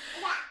farms,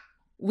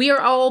 we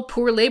are all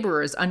poor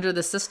laborers under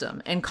the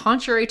system. And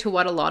contrary to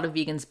what a lot of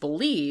vegans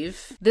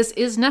believe, this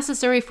is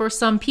necessary for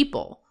some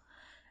people.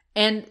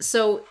 And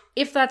so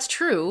if that's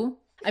true,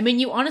 I mean,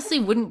 you honestly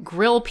wouldn't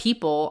grill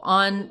people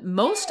on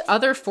most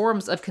other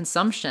forms of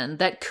consumption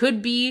that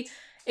could be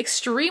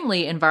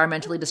extremely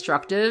environmentally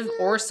destructive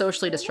or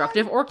socially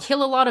destructive or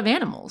kill a lot of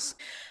animals.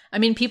 I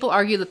mean, people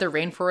argue that the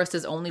rainforest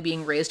is only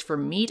being raised for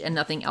meat and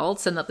nothing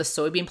else, and that the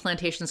soybean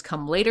plantations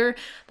come later.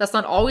 That's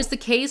not always the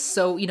case.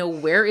 So,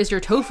 where is your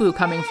tofu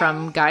coming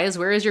from, guys?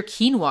 Where is your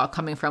quinoa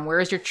coming from?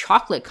 Where is your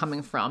chocolate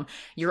coming from?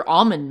 Your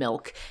almond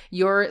milk?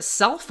 Your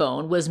cell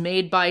phone was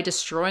made by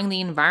destroying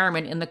the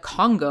environment in the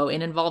Congo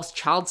and involves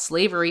child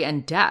slavery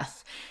and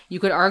death. You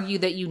could argue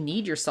that you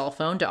need your cell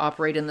phone to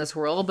operate in this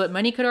world, but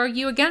many could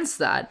argue against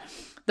that.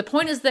 The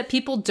point is that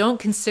people don't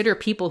consider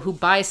people who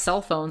buy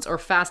cell phones or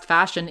fast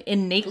fashion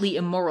innately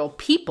immoral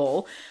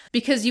people,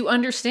 because you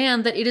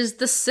understand that it is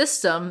the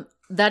system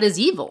that is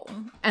evil.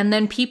 And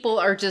then people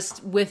are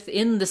just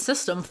within the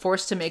system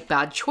forced to make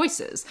bad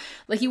choices.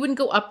 Like, you wouldn't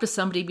go up to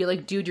somebody and be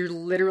like, dude, you're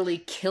literally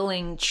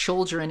killing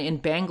children in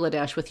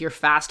Bangladesh with your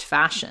fast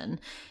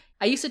fashion.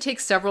 I used to take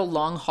several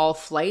long-haul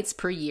flights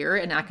per year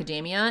in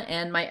academia,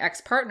 and my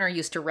ex-partner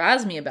used to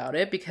razz me about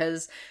it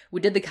because we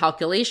did the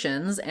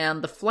calculations,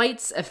 and the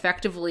flights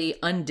effectively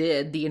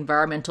undid the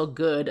environmental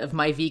good of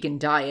my vegan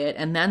diet,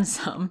 and then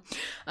some.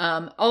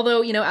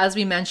 Although, as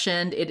we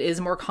mentioned, it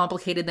is more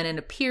complicated than it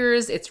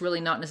appears. It's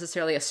really not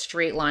necessarily a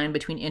straight line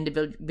between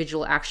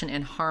individual action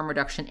and harm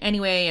reduction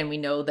anyway, and we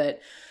know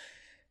that,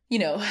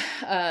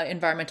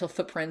 environmental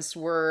footprints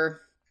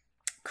were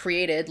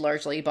created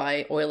largely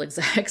by oil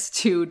execs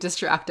to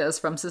distract us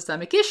from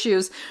systemic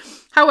issues.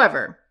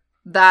 However,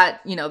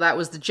 that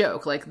was the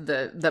joke, like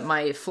that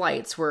my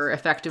flights were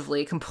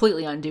effectively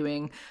completely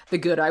undoing the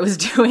good I was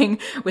doing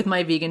with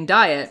my vegan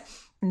diet.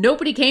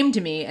 Nobody came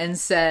to me and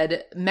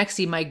said,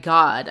 Mexi, my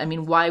God, I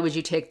mean, why would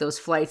you take those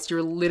flights?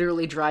 You're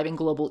literally driving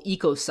global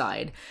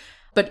ecocide.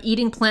 But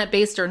eating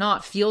plant-based or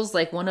not feels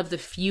like one of the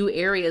few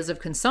areas of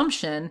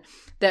consumption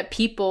that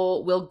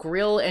people will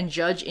grill and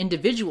judge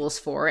individuals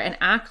for and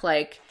act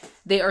like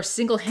they are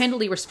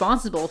single-handedly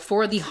responsible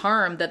for the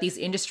harm that these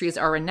industries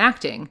are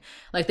enacting.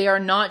 Like, they are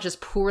not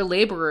just poor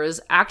laborers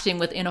acting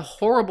within a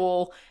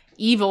horrible,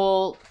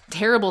 evil,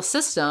 terrible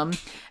system,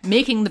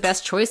 making the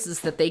best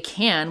choices that they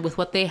can with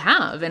what they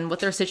have and what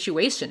their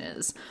situation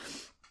is.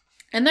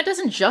 And that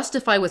doesn't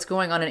justify what's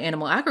going on in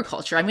animal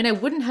agriculture. I mean, I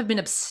wouldn't have been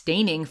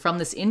abstaining from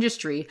this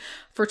industry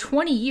for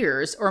 20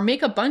 years or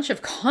make a bunch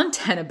of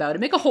content about it,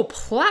 make a whole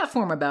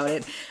platform about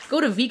it,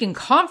 go to vegan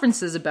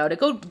conferences about it,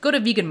 go to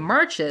vegan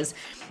marches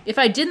if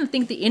I didn't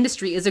think the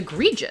industry is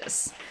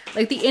egregious.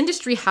 Like, the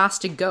industry has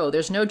to go.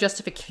 There's no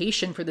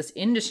justification for this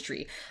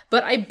industry.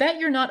 But I bet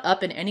you're not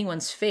up in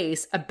anyone's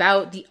face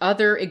about the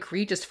other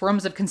egregious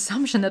forms of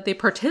consumption that they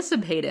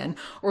participate in,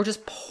 or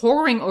just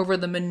poring over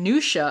the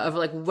minutia of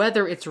like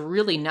whether it's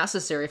really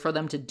necessary for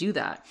them to do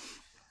that.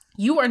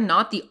 You are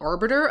not the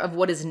arbiter of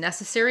what is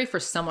necessary for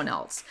someone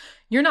else.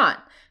 You're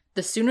not.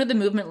 The sooner the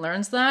movement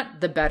learns that,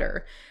 the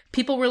better.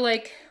 People were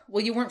like,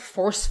 well, you weren't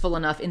forceful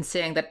enough in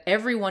saying that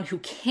everyone who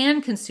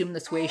can consume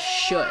this way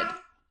should.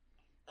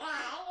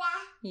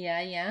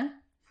 Yeah.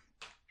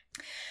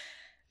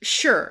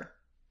 Sure.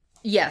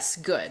 Yes,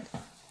 good.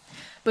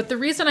 But the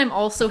reason I'm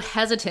also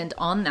hesitant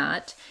on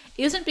that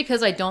isn't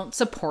because I don't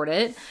support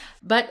it,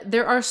 but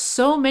there are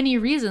so many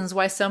reasons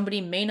why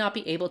somebody may not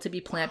be able to be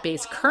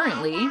plant-based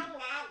currently.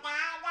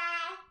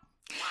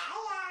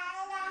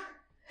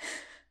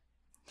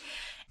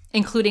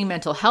 Including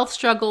mental health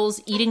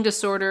struggles, eating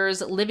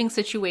disorders, living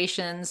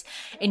situations,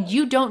 and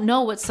you don't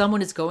know what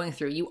someone is going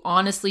through. You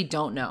honestly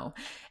don't know.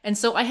 And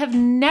so I have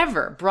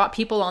never brought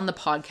people on the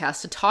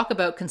podcast to talk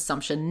about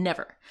consumption,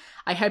 never.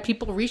 I had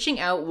people reaching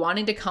out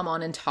wanting to come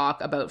on and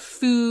talk about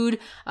food,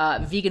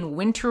 vegan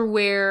winter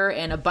wear,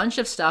 and a bunch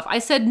of stuff. I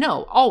said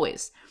no,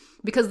 always,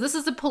 because this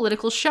is a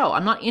political show.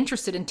 I'm not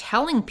interested in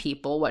telling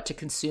people what to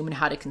consume and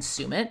how to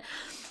consume it.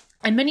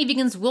 And many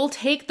vegans will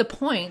take the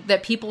point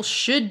that people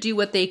should do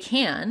what they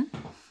can,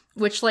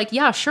 which, like,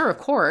 yeah, sure, of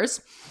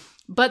course,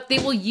 but they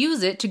will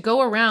use it to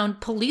go around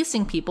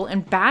policing people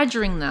and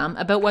badgering them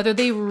about whether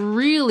they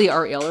really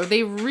are ill or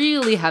they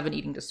really have an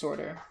eating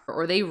disorder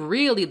or they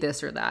really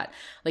this or that.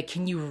 Like,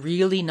 can you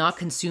really not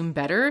consume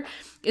better?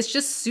 It's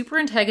just super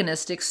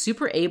antagonistic,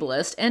 super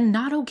ableist, and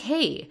not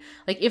okay.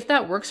 Like, if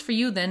that works for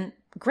you, then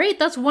great,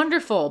 that's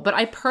wonderful. But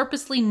I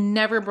purposely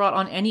never brought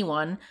on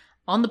anyone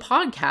on the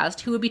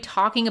podcast who would be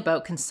talking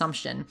about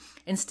consumption.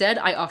 Instead,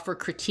 I offer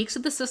critiques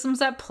of the systems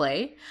at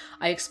play.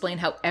 I explain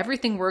how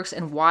everything works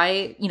and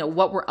why,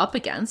 what we're up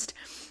against.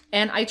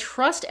 And I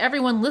trust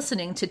everyone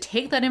listening to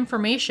take that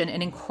information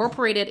and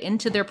incorporate it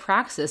into their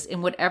praxis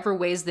in whatever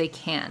ways they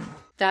can.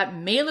 That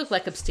may look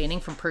like abstaining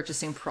from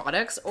purchasing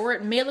products, or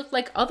it may look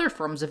like other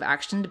forms of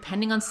action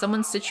depending on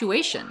someone's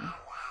situation.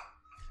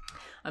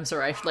 I'm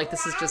sorry, I feel like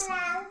this is just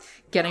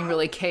getting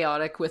really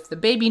chaotic with the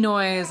baby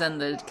noise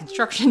and the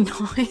construction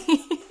noise.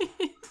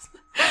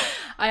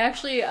 I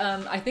actually,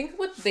 I think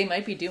what they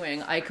might be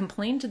doing, I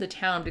complained to the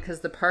town because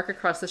the park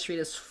across the street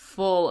is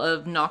full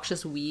of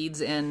noxious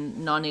weeds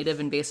and non-native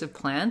invasive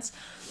plants.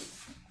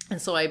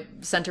 And so I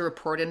sent a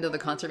report into the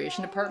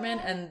conservation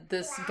department, and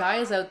this guy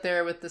is out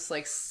there with this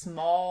like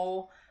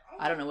small,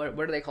 I don't know,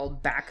 what are they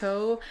called?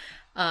 Backhoe.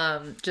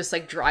 Just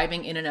like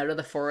driving in and out of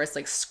the forest,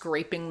 like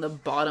scraping the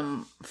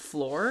bottom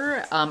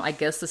floor. I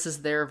guess this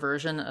is their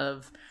version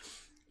of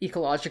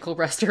ecological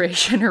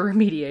restoration or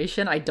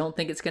remediation. I don't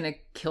think it's going to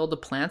kill the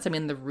plants. I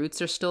mean, the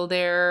roots are still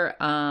there.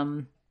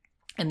 And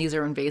these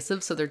are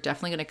invasive, so they're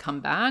definitely going to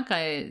come back.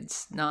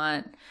 It's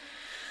not,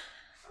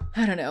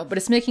 I don't know, but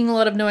it's making a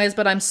lot of noise,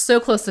 but I'm so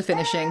close to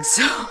finishing.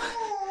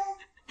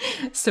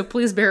 So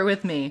please bear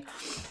with me.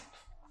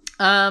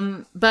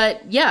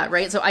 But yeah,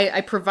 right. So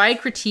I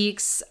provide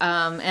critiques,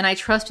 and I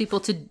trust people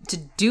to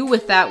do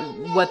with that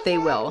what they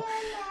will.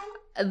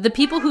 The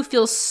people who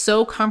feel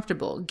so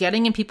comfortable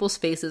getting in people's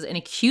faces and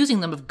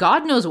accusing them of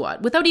God knows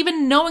what, without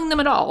even knowing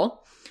them at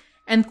all,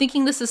 and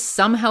thinking this is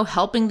somehow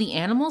helping the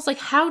animals, like,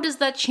 how does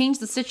that change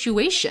the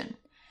situation?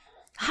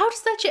 How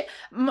does that change?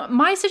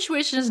 My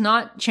situation is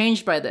not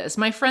changed by this.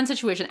 My friend's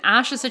situation,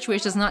 Ash's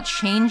situation is not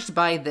changed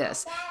by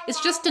this.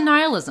 It's just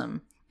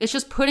denialism. It's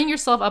just putting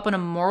yourself up on a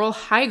moral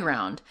high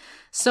ground.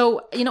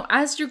 So,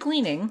 as you're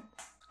gleaning,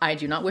 I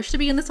do not wish to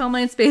be in this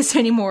online space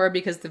anymore,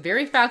 because the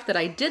very fact that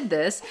I did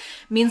this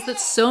means that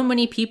so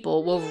many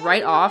people will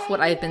write off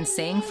what I've been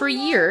saying for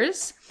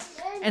years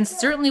and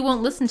certainly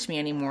won't listen to me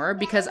anymore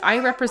because I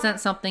represent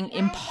something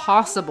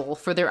impossible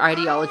for their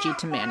ideology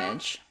to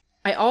manage.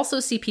 I also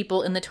see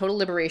people in the total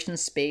liberation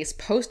space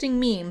posting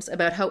memes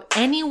about how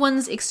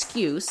anyone's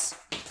excuse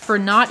for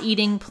not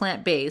eating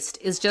plant-based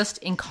is just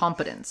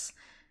incompetence.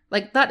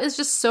 Like, that is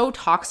just so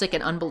toxic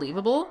and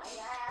unbelievable.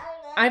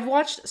 I've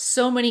watched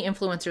so many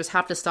influencers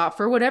have to stop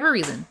for whatever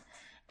reason.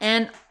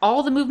 And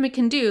all the movement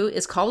can do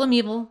is call them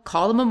evil,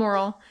 call them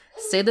immoral,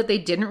 say that they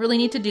didn't really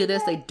need to do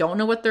this, they don't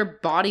know what their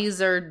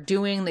bodies are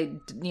doing,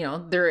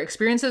 their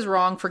experience is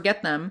wrong,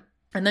 forget them.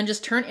 And then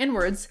just turn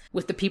inwards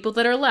with the people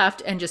that are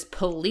left and just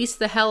police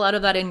the hell out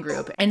of that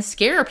in-group and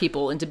scare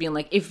people into being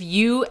like, if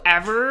you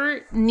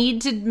ever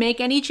need to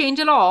make any change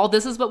at all,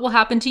 this is what will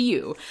happen to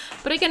you.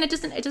 But again, it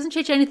doesn't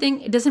change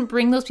anything. It doesn't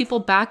bring those people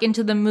back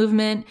into the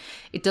movement.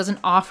 It doesn't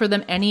offer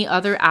them any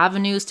other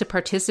avenues to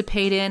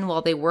participate in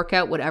while they work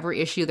out whatever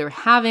issue they're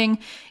having.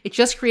 It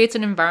just creates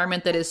an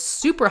environment that is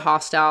super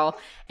hostile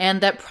and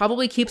that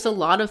probably keeps a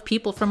lot of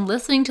people from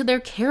listening to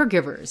their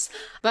caregivers.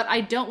 But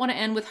I don't want to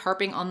end with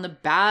harping on the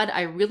bad.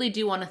 I really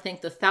do want to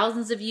thank the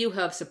thousands of you who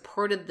have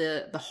supported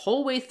the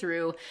whole way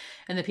through,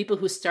 and the people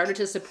who started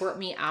to support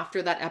me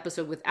after that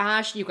episode with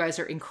Ash. You guys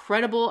are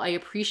incredible. I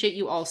appreciate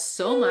you all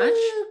so much.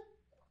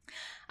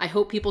 I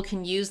hope people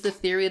can use the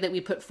theory that we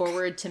put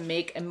forward to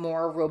make a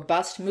more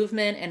robust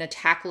movement and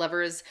attack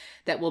levers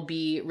that will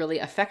be really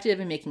effective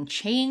in making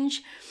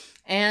change.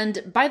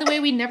 And by the way,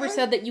 we never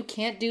said that you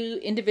can't do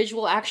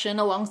individual action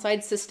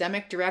alongside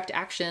systemic direct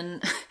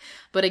action.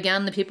 But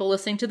again, the people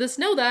listening to this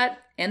know that,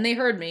 and they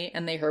heard me,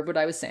 and they heard what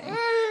I was saying.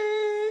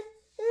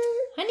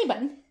 Honey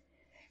bun.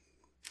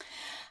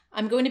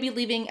 I'm going to be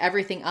leaving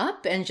everything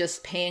up and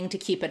just paying to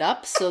keep it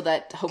up so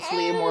that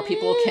hopefully more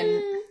people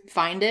can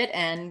find it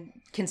and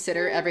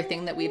consider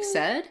everything that we've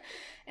said,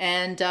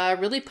 and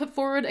really put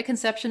forward a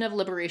conception of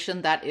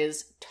liberation that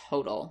is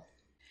total.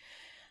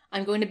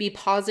 I'm going to be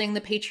pausing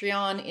the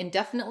Patreon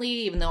indefinitely,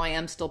 even though I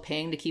am still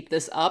paying to keep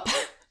this up.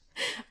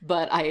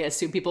 But I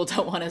assume people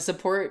don't want to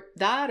support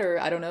that, or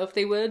I don't know if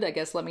they would. I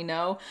guess let me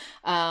know.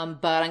 But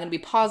I'm going to be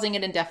pausing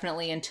it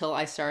indefinitely until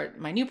I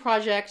start my new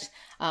project.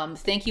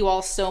 Thank you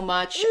all so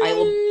much.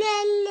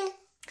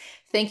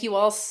 Thank you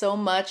all so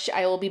much.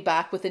 I will be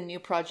back with a new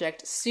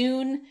project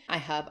soon. I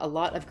have a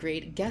lot of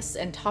great guests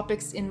and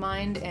topics in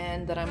mind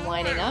and that I'm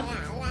lining up.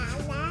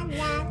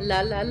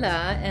 La la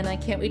la, and I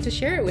can't wait to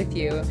share it with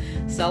you.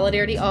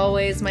 Solidarity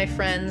always, my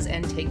friends,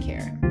 and take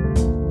care.